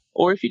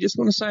 Or if you just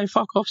want to say,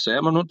 fuck off,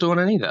 Sam, I'm not doing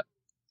any of that.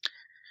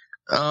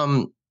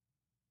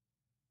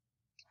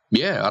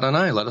 Yeah, I don't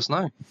know. Let us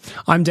know.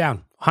 I'm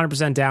down.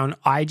 100% down.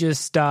 I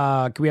just,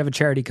 can we have a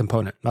charity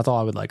component? That's all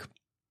I would like.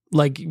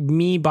 Like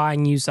me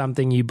buying you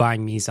something, you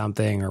buying me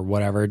something, or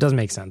whatever. It doesn't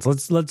make sense.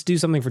 Let's do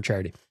something for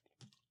charity.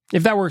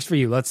 If that works for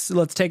you, let's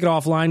take it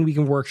offline. We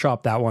can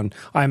workshop that one.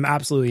 I'm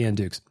absolutely in,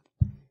 Dukes.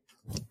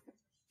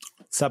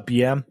 What's up,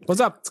 BM?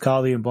 What's up? It's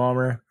Collie and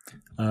Bomber.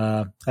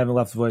 Haven't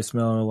left a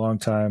voicemail in a long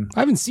time. I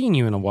haven't seen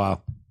you in a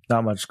while.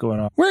 Not much going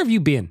on. Where have you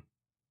been?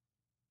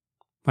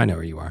 I know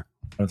where you are.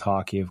 With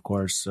hockey, of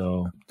course.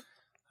 So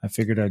I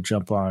figured I'd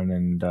jump on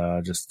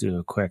and just do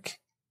a quick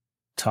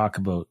talk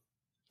about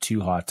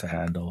Too Hot to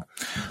Handle.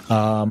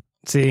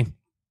 See,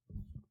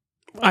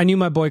 I knew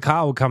my boy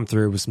Kyle would come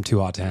through with some Too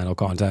Hot to Handle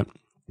content.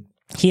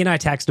 He and I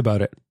text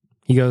about it.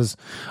 He goes,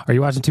 "Are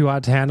you watching Too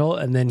Hot to Handle?"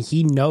 And then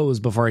he knows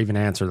before I even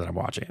answer that I'm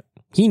watching it.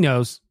 He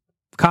knows.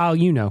 Kyle,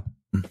 you know.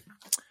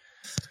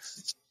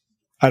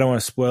 I don't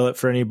want to spoil it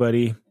for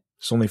anybody.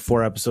 There's only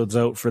 4 episodes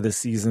out for this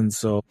season,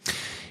 so...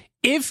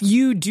 If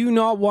you do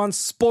not want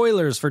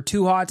spoilers for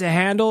Too Hot to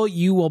Handle,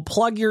 you will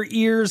plug your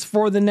ears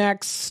for the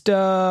next,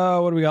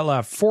 what do we got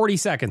left? 40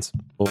 seconds.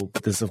 Oh,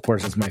 this, of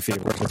course, is my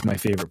favorite. It's my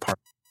favorite part.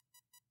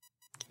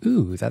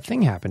 Ooh, that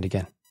thing happened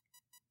again.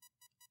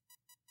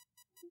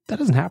 That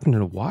hasn't happened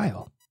in a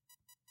while.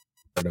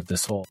 Part of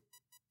this whole...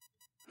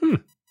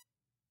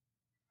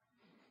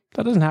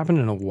 That doesn't happen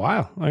in a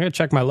while. I gotta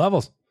check my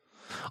levels.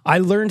 I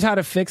learned how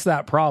to fix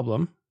that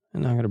problem,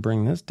 and I'm gonna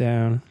bring this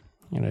down.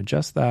 I'm gonna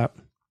adjust that.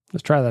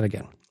 Let's try that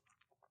again.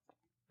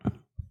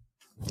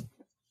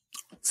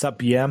 What's up,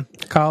 BM?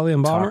 Collie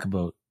and Bomber. Talk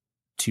about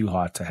Too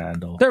Hot to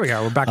Handle. There we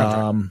go. We're back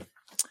on track.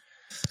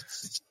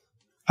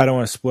 I don't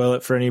want to spoil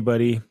it for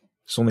anybody.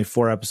 There's only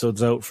 4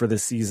 episodes out for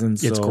this season.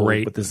 So, it's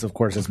great. But this, of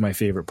course, is my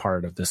favorite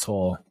part of this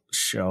whole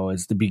show.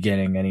 Is the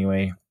beginning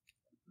anyway.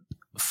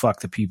 Fuck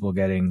the people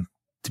getting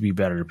to be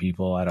better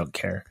people. I don't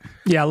care.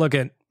 Yeah,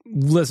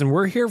 listen,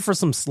 we're here for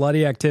some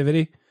slutty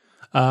activity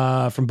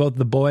from both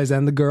the boys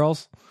and the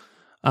girls.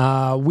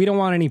 We don't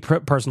want any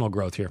personal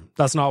growth here.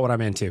 That's not what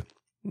I'm into.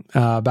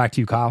 Back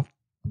to you, Kyle.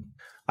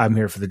 I'm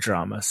here for the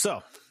drama.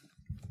 So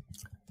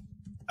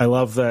I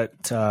love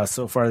that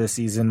so far this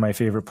season, my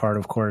favorite part,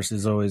 of course,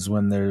 is always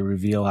when the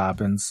reveal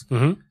happens,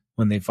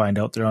 when they find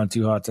out they're on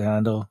Too Hot to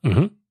Handle,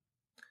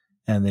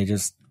 and they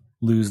just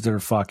lose their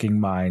fucking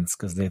minds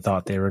because they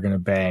thought they were going to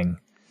bang.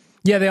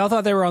 Yeah, they all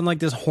thought they were on like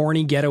this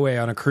horny getaway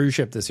on a cruise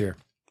ship this year.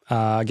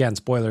 Again,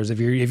 spoilers. If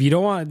you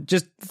don't want,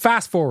 just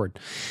fast forward.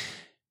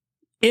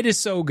 It is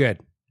so good.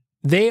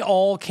 They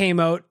all came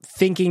out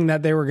thinking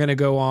that they were going to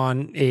go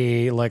on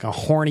a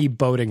horny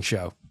boating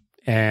show,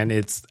 and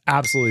it's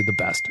absolutely the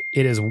best.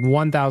 It is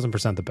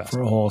 1,000% the best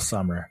for a whole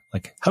summer.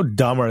 Like, how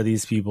dumb are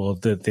these people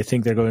that they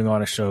think they're going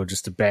on a show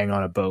just to bang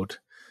on a boat?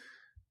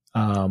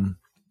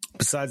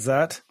 Besides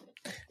that,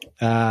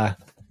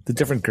 the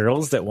different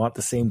girls that want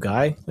the same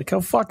guy, like, how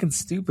fucking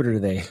stupid are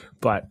they?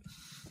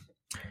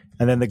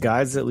 And then the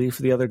guys that leave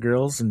for the other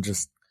girls and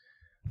just...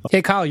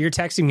 Hey, Kyle, you're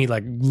texting me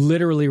like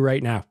literally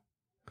right now.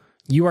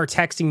 You are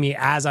texting me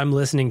as I'm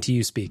listening to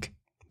you speak.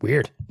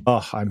 Weird.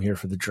 Oh, I'm here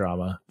for the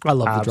drama. I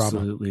love the drama.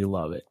 Absolutely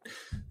love it.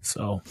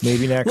 So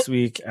maybe next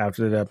week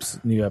after the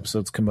new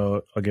episodes come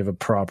out, I'll give a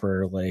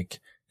proper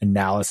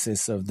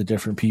analysis of the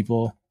different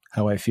people,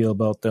 how I feel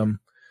about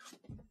them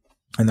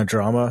and the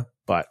drama.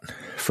 But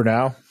for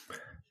now,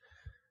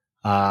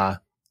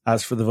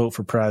 as for the vote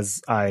for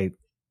Prez, I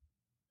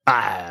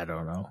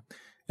don't know.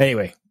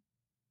 Anyway,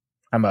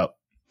 I'm out.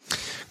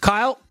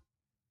 Kyle,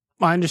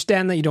 I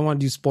understand that you don't want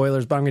to do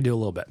spoilers, but I'm going to do a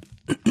little bit.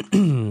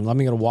 Let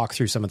me walk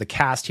through some of the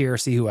cast here,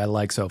 see who I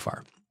like so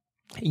far.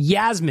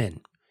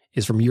 Yasmin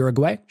is from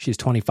Uruguay. She's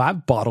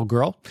 25, bottle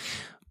girl.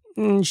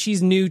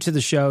 She's new to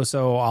the show,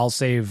 so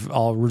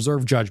I'll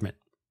reserve judgment.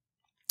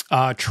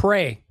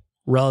 Trey,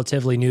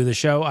 relatively new to the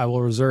show. I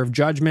will reserve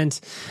judgment.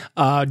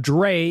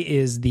 Dre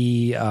is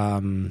the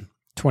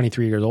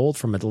 23 years old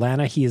from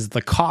Atlanta. He is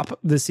the cop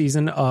this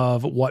season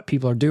of What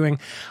People Are Doing.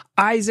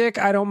 Isaac,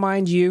 I don't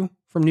mind you,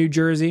 from New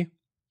Jersey.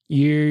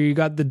 You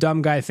got the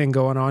dumb guy thing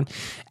going on.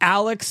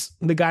 Alex,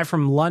 the guy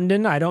from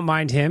London, I don't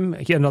mind him.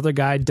 Another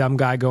guy, dumb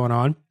guy going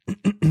on.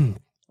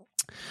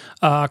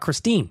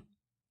 Christine,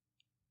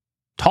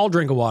 tall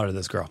drink of water,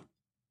 this girl.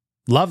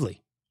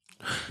 Lovely.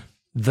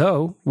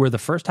 Though, where the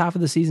first half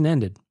of the season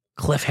ended,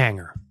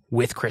 cliffhanger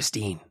with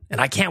Christine.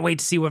 And I can't wait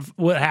to see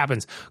what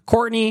happens.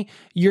 Courtney,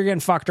 you're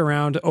getting fucked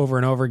around over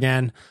and over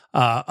again.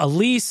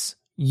 Elise,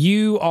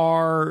 you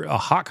are a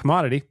hot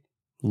commodity.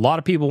 A lot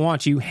of people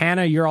want you.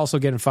 Hannah, you're also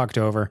getting fucked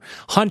over.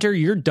 Hunter,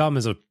 you're dumb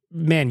as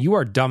you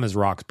are dumb as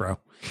rocks, bro.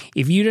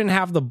 If you didn't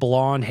have the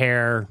blonde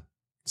hair,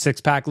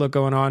 six-pack look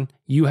going on,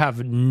 you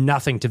have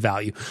nothing to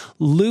value.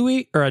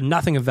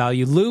 Nothing of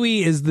value.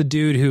 Louis is the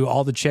dude who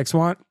all the chicks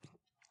want,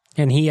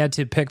 and he had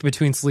to pick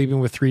between sleeping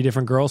with 3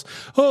 different girls.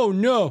 Oh,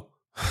 no.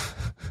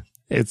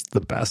 It's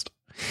the best.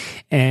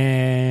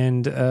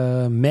 And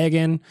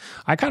Megan,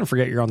 I kind of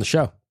forget you're on the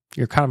show.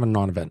 You're kind of a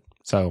non-event,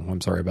 so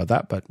I'm sorry about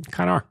that, but you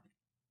kind of are.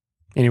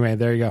 Anyway,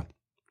 there you go.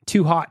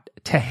 Too hot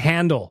to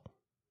handle.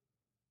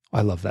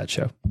 I love that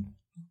show.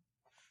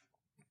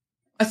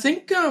 I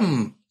think,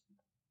 I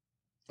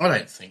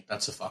don't think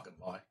that's a fucking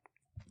lie.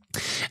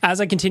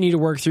 As I continue to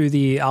work through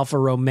the Alfa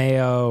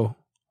Romeo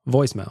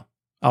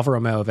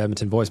of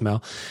Edmonton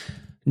voicemail,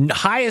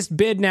 highest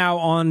bid now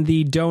on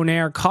the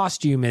Donaire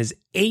costume is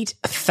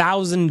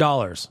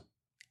 $8,000.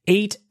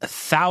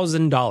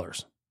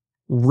 $8,000.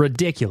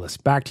 Ridiculous.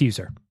 Back to you,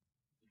 sir.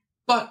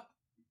 But,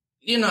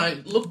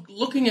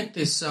 looking at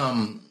this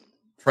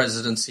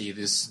presidency,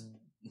 this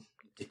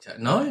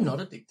no, not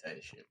a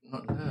dictatorship.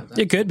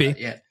 It could be.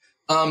 Yeah.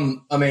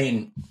 I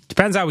mean,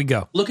 depends how we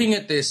go. Looking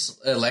at this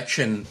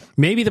election,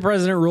 maybe the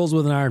president rules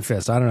with an iron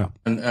fist. I don't know.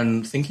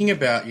 And thinking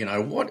about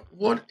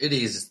what it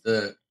is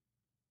the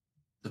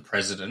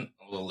president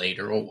or the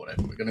leader or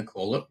whatever we're going to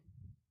call it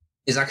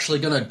is actually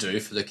going to do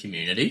for the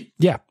community.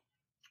 Yeah,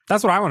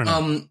 that's what I want to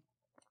know.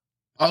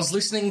 I was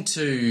listening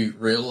to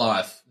Real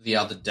Life the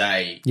other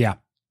day. Yeah.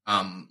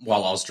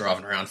 While I was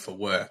driving around for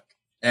work,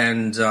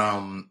 and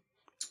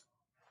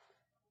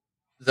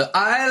the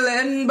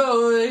Island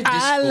Boy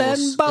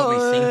discourse got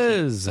me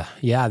thinking.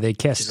 Yeah, they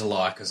kissed. Which is a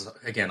lie, because,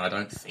 again, I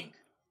don't think.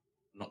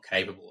 I'm not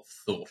capable of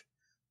thought.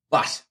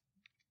 But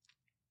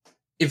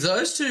if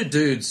those two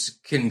dudes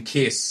can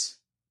kiss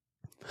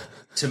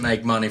to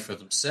make money for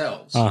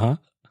themselves,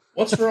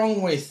 what's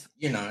wrong with,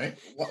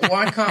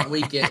 why can't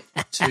we get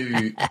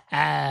two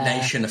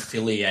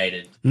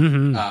nation-affiliated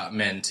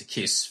men to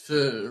kiss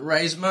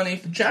raise money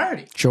for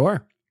charity?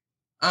 Sure.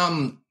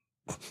 I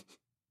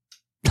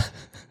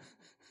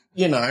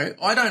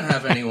don't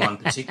have anyone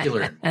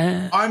particular in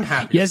mind. I'm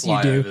happy to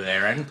fly over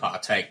there and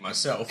partake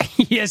myself.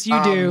 Yes,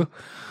 you do.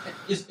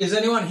 Is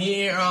anyone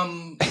here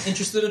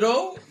interested at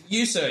all?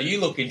 You, sir, you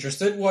look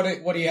interested. What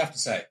do you have to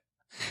say?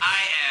 I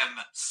am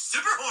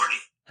super horny.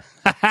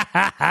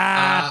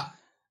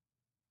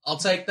 I'll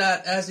take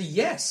that as a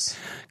yes.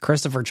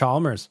 Christopher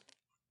Chalmers.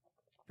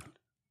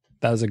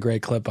 That was a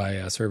great clip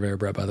by Surveyor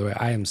Brett, by the way.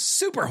 I am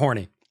super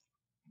horny.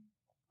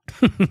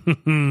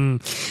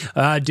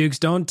 Dukes,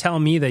 don't tell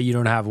me that you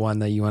don't have one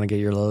that you want to get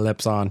your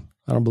lips on.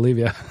 I don't believe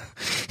you.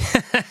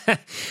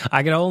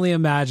 I can only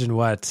imagine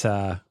what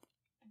the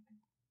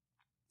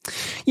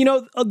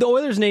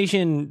Oilers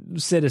Nation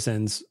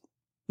citizens,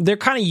 they're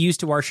kind of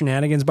used to our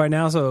shenanigans by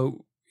now,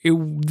 so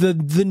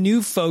the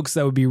new folks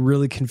that would be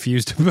really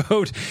confused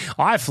about,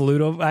 I flew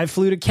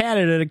to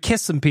Canada to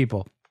kiss some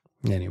people.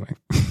 Anyway.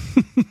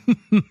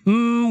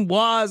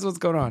 What's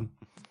going on?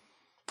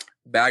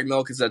 Bag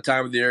milk is that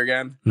time of the year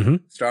again.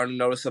 Starting to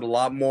notice it a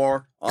lot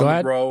more on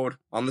the road,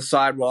 on the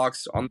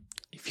sidewalks.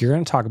 If you're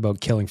going to talk about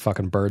killing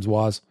fucking birds,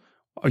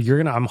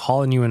 I'm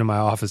hauling you into my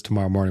office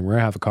tomorrow morning. We're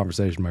going to have a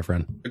conversation, my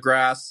friend. The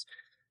grass,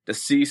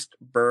 deceased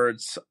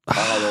birds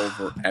all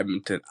over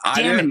Edmonton.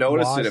 I didn't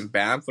notice it in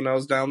Banff when I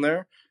was down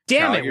there.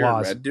 Damn it,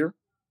 Waz. Red Deer.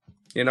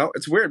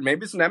 It's weird.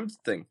 Maybe it's an Edmonton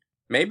thing.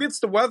 Maybe it's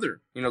the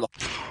weather. That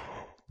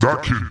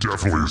kid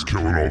definitely is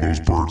killing all those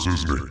birds,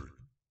 isn't he?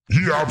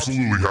 He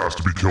absolutely has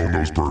to be killing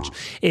those birds.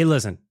 Hey,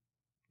 listen.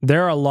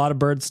 There are a lot of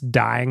birds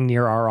dying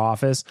near our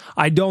office.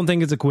 I don't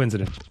think it's a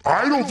coincidence.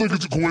 I don't think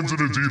it's a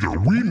coincidence either.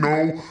 We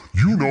know,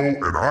 you know,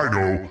 and I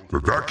know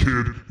that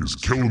kid is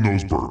killing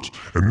those birds.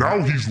 And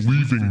now he's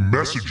leaving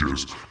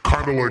messages,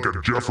 kind of like a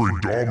Jeffrey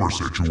Dahmer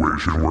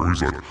situation where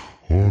he's like,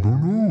 I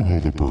don't know how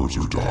the birds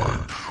are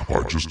dying.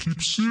 I just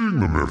keep seeing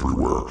them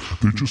everywhere.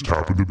 They just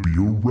happen to be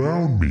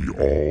around me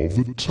all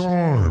the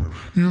time.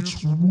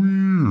 It's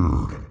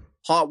weird.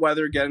 Hot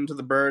weather getting to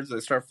the birds,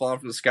 they start falling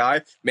from the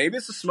sky. Maybe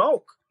it's the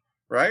smoke,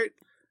 right?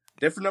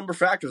 Different number of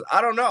factors.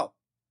 I don't know.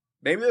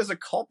 Maybe there's a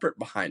culprit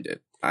behind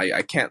it.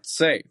 I can't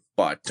say,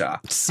 but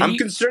I'm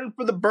concerned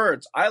for the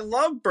birds. I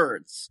love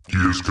birds. He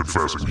is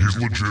confessing. He's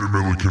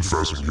legitimately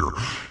confessing here.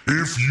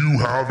 If you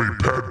have a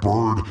pet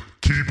bird,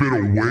 keep it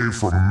away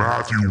from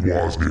Matthew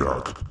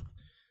Wozniak.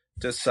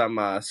 Just some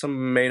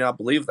may not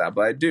believe that,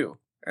 but I do.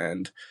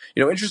 And,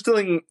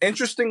 interestingly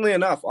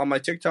enough, on my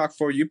TikTok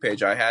For You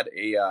page, I had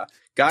a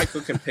guy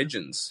cooking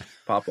pigeons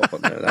pop up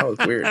on there. That was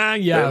weird.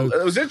 Yeah.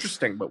 It was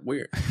interesting, but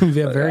weird.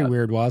 Yeah, very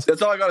weird, Woz.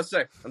 That's all I got to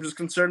say. I'm just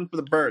concerned for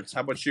the birds.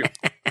 How about you?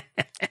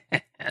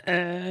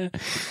 I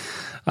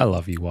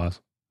love you,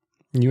 Woz.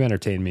 You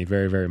entertain me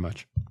very, very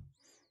much.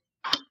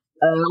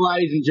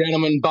 Ladies and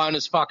gentlemen,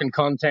 bonus fucking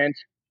content.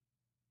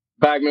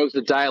 Bag milk's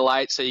a day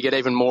late, so you get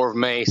even more of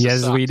me. So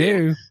yes, we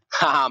do.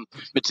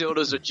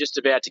 Matildas are just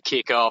about to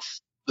kick off.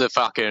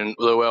 the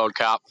World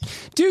Cup.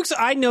 Dukes,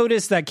 I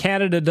noticed that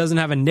Canada doesn't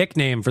have a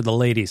nickname for the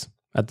ladies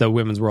at the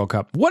Women's World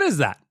Cup. What is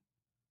that?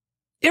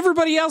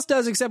 Everybody else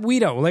does except we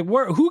don't. Like,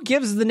 who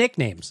gives the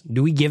nicknames?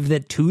 Do we give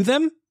that to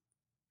them?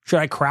 Should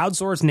I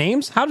crowdsource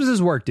names? How does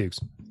this work, Dukes?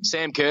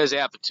 Sam Kerr's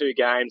out for 2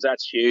 games.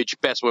 That's huge.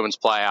 Best women's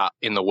player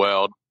in the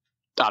world.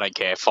 I don't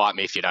care. Fight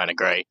me if you don't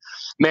agree.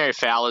 Mary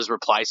Fowler's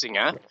replacing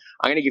her.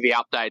 I'm going to give you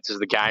updates as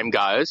the game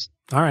goes.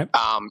 All right.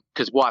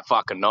 Because why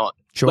fucking not?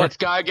 Sure. Let's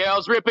go,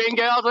 girls. Rip in,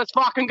 girls. Let's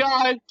fucking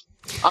go.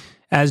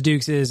 As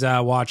Dukes is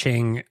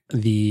watching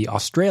the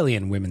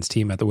Australian women's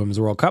team at the Women's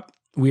World Cup,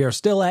 we are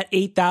still at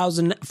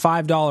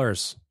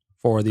 $8,005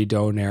 for the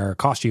Donair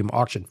costume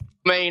auction.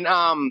 I mean,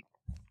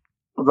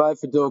 vote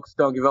for Dukes.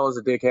 Donkey Vella's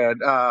a dickhead.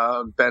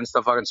 Ben's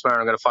the fucking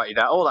swearing. I'm going to fight you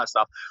down. All that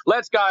stuff.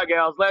 Let's go,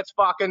 girls. Let's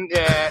fucking,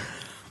 yeah.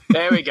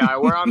 There we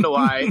go. We're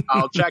underway.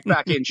 I'll check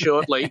back in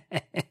shortly.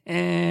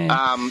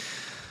 Yeah.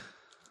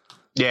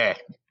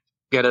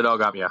 Get a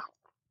dog up here.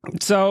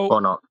 So,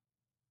 or not.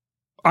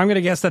 I'm going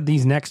to guess that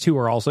these next 2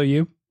 are also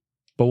you,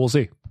 but we'll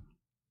see.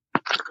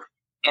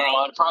 All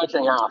right,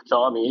 approaching half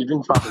time. He's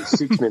been fucking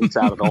 6 minutes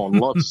out of the on.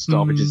 Lots of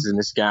stoppages in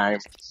this game.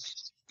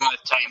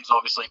 Both teams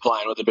obviously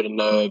playing with a bit of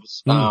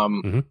nerves.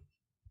 Aussies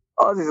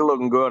are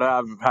looking good.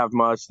 Have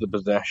most of the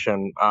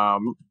possession.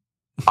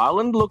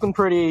 Ireland looking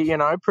pretty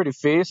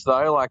fierce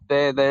though. Like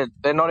they're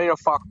not here to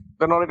fuck.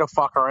 They're not here to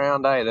fuck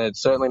around. They're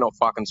certainly not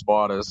fucking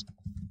spiders.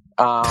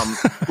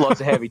 Lots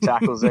of heavy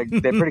tackles. They're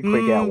pretty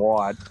quick out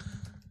wide.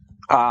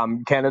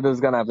 Canada's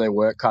going to have their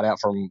work cut out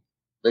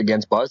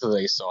against both of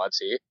these sides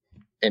here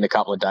in a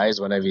couple of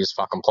days whenever you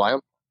fucking play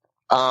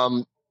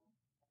them.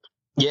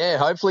 Yeah,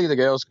 hopefully the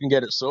girls can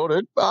get it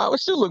sorted. We're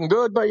still looking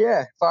good, but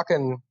yeah,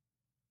 fucking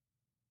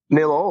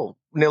 0-0.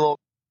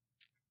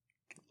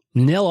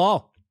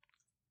 0-0.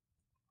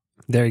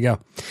 There you go.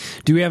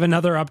 Do we have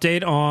another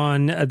update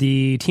on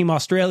the Team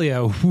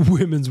Australia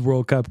Women's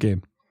World Cup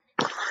game?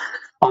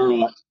 All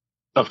right.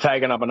 I've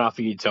taken up enough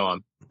of your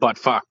time, but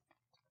fuck.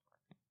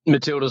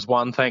 Matilda's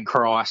won, thank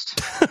Christ.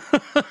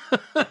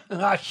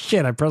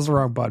 Shit, I pressed the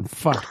wrong button.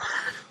 Fuck.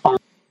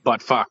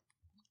 But fuck.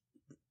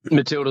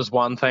 Matilda's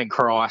won, thank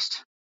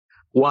Christ.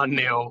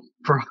 1-0,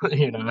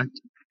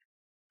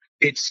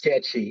 It's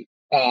sketchy.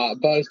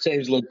 Both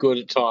teams look good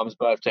at times.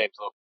 Both teams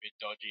look a bit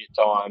dodgy at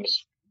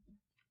times.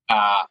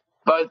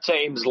 Both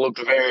teams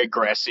looked very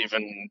aggressive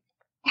and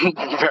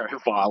very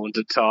violent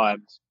at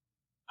times.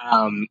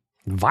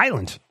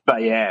 Violent?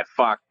 But yeah,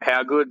 fuck.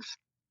 How good's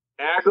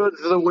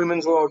the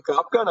Women's World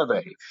Cup gonna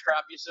be?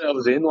 Strap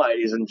yourselves in,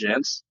 ladies and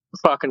gents.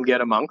 Fucking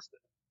get amongst it.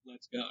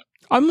 Let's go.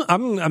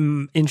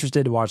 I'm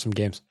interested to watch some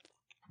games.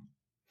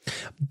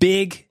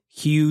 Big,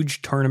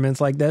 huge tournaments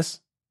like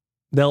this,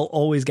 they'll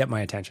always get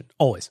my attention.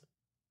 Always.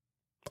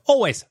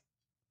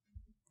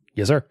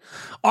 Yes, sir.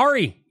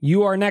 Ari,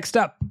 you are next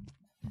up.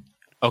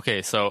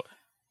 Okay, so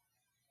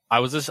I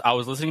was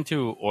listening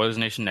to Oilers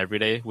Nation Every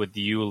Day with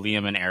you,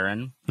 Liam, and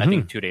Aaron, I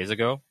think 2 days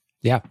ago.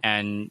 Yeah.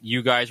 And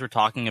you guys were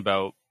talking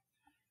about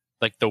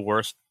like the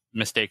worst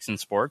mistakes in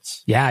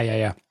sports.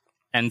 Yeah.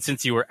 And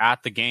since you were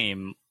at the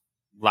game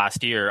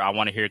last year, I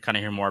want to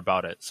hear more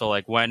about it. So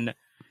like when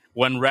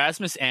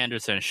Rasmus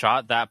Anderson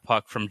shot that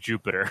puck from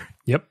Jupiter,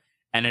 yep,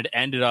 and it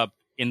ended up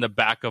in the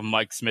back of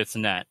Mike Smith's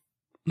net.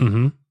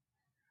 Mm-hmm.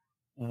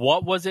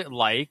 What was it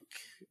like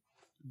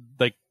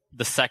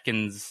the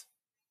seconds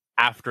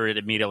after it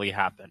immediately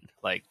happened?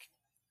 Like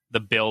the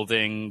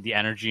building, the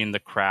energy in the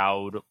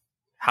crowd,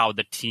 how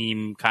the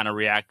team kind of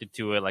reacted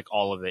to it, like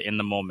all of it in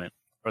the moment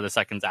or the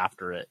seconds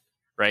after it,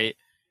 right?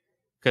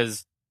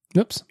 Because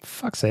oops,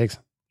 fuck's sakes,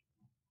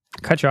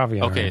 cut you off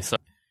again. Okay, right? so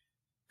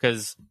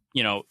because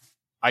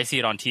I see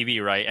it on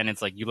TV, right, and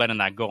it's like you let in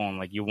that goal and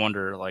like you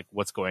wonder like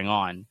what's going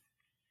on,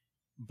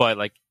 but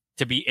like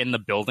to be in the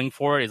building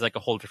for it is like a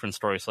whole different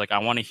story. So like I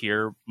want to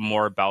hear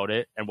more about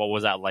it and what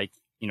was that like,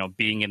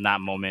 being in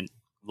that moment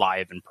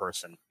live in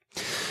person.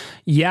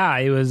 Yeah,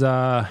 it was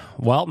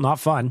not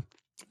fun.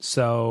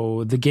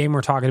 So the game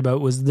we're talking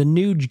about was the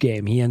Nuge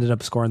game. He ended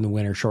up scoring the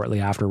winner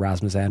shortly after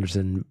Rasmus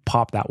Anderson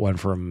popped that one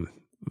from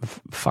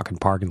fucking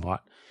parking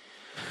lot.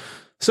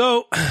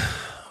 So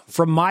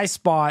from my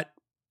spot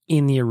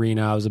in the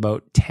arena, I was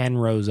about 10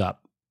 rows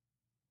up,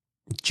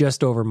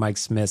 just over Mike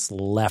Smith's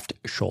left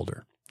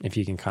shoulder, if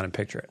you can kind of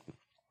picture it.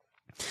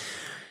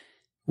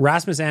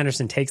 Rasmus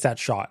Anderson takes that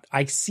shot.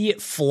 I see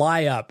it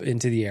fly up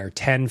into the air,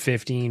 10,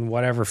 15,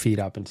 whatever feet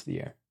up into the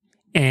air.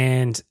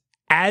 And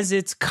as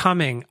it's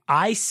coming,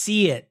 I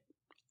see it.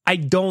 I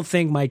don't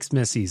think Mike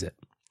Smith sees it.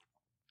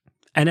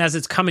 And as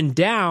it's coming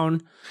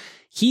down,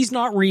 he's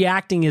not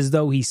reacting as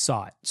though he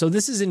saw it. So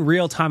this is in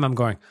real time. I'm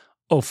going,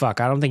 oh,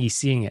 fuck, I don't think he's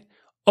seeing it.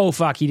 Oh,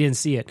 fuck, he didn't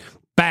see it.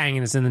 Bang,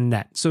 and it's in the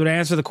net. So to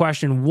answer the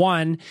question,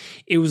 one,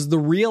 it was the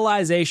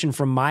realization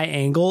from my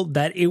angle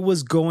that it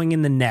was going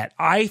in the net.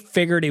 I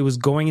figured it was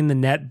going in the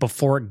net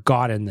before it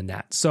got in the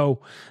net.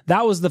 So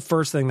that was the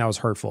first thing that was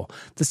hurtful.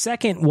 The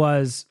second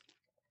was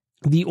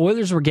the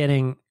Oilers were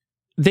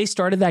they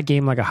started that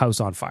game like a house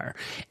on fire.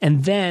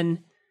 And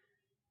then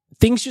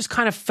things just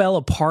kind of fell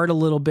apart a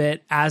little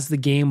bit as the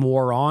game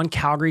wore on.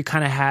 Calgary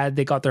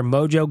they got their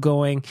mojo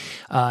going.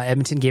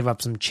 Edmonton gave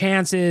up some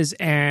chances,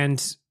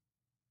 and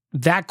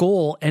that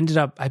goal ended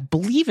up, I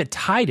believe it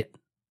tied it,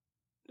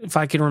 if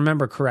I can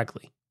remember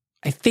correctly.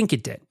 I think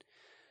it did.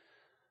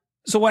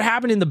 So what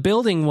happened in the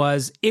building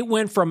was it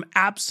went from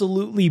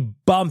absolutely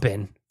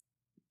bumping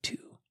to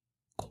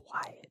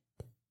quiet.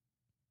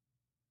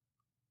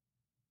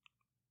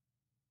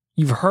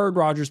 You've heard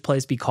Rogers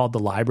Place be called the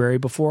library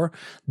before.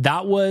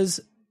 That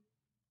was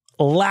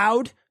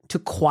loud to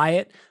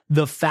quiet,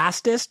 the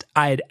fastest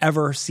I had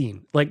ever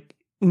seen. Like,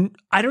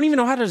 I don't even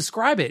know how to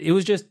describe it. It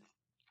was just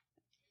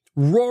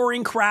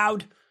roaring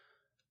crowd.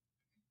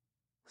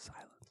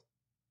 Silence.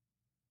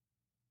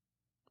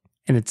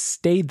 And it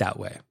stayed that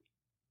way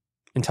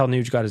until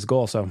Nuge got his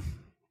goal. So,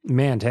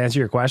 man, to answer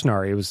your question,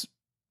 Ari, it was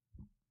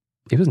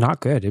not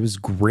good. It was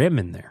grim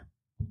in there.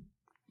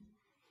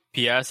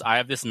 P.S. I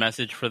have this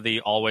message for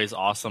the always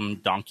awesome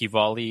Donkey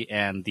Volley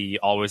and the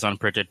always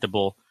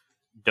unpredictable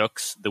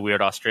Dux, the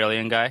weird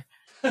Australian guy.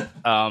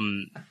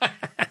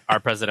 Our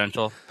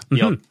presidential,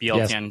 BLTN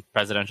Yes.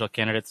 presidential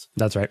candidates.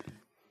 That's right.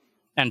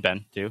 And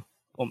Ben, too.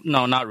 Well,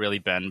 no, not really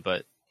Ben,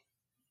 but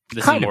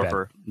this Kinda is more Ben.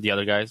 for the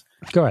other guys.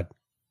 Go ahead.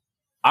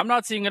 I'm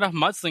not seeing enough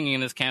mudslinging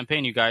in this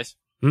campaign, you guys.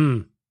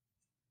 I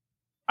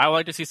would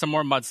like to see some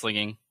more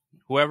mudslinging.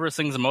 Whoever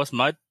slings the most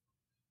mud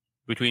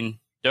between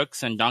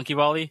Dux and Donkey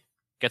Volley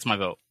gets my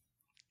vote.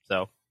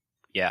 So,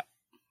 yeah.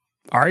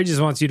 Ari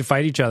just wants you to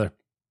fight each other.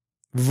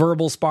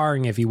 Verbal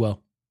sparring, if you will.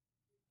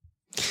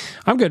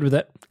 I'm good with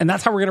it. And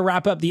that's how we're going to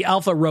wrap up the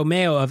Alfa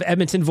Romeo of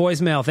Edmonton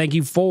voicemail. Thank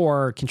you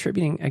for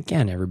contributing.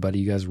 Again, everybody,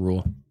 you guys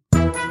rule.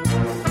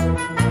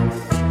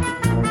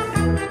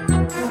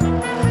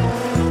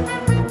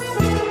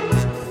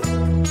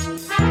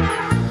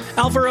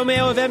 Alfa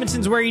Romeo of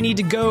Edmonton's where you need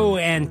to go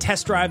and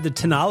test drive the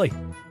Tenali.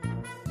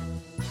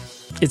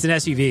 It's an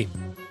SUV,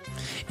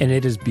 and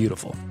it is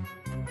beautiful.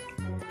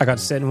 I got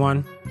to sit in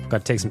one, got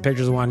to take some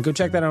pictures of one. Go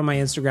check that out on my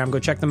Instagram. Go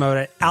check them out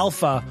at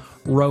Alfa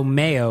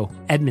Romeo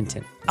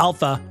Edmonton.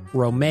 Alfa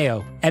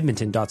Romeo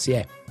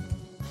Edmonton.ca.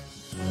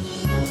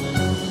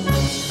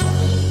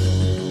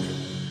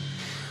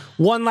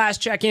 One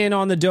last check-in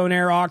on the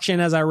Donaire auction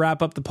as I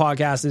wrap up the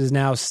podcast. It is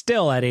now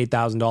still at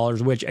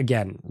 $8,000, which,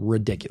 again,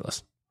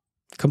 ridiculous.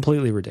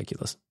 Completely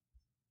ridiculous.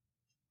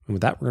 And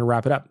with that, we're going to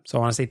wrap it up. So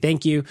I want to say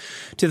thank you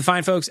to the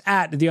fine folks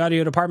at the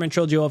audio department,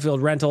 Trilogy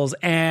Oilfield Rentals,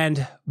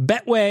 and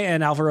Betway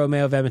and Alfa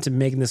Romeo of Edmonton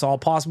making this all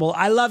possible.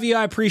 I love you.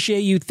 I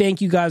appreciate you.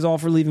 Thank you guys all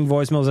for leaving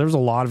voicemails. There was a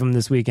lot of them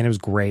this week, and it was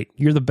great.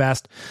 You're the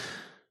best.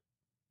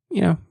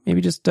 You know,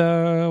 maybe just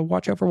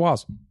watch out for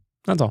walls.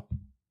 That's all.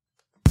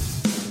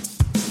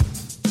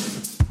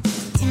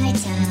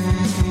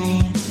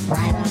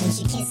 Why won't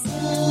you kiss me?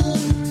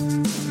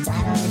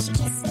 Why won't you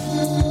kiss me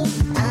on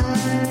the mouth?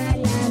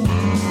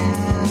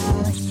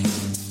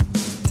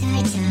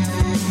 Tie,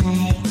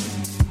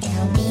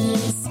 don't be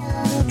so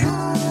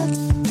cold.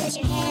 Put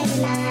your head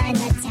in mine,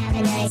 let's have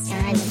a nice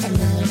time with the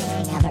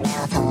meaning of our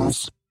mouth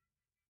holes.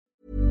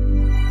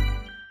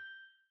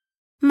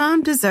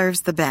 Mom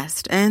deserves the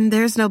best, and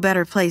there's no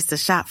better place to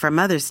shop for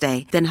Mother's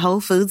Day than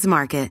Whole Foods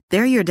Market.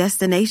 They're your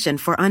destination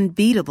for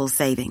unbeatable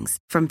savings,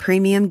 from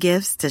premium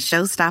gifts to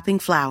show-stopping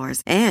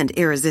flowers and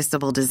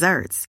irresistible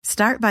desserts.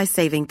 Start by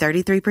saving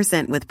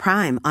 33% with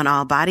Prime on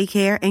all body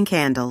care and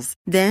candles.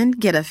 Then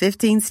get a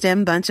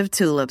 15-stem bunch of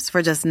tulips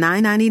for just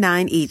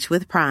 $9.99 each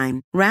with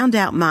Prime. Round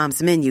out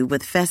Mom's menu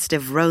with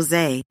festive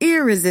rosé,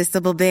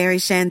 irresistible berry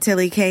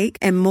chantilly cake,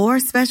 and more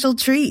special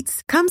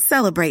treats. Come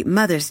celebrate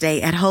Mother's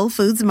Day at Whole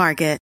Foods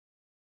Market.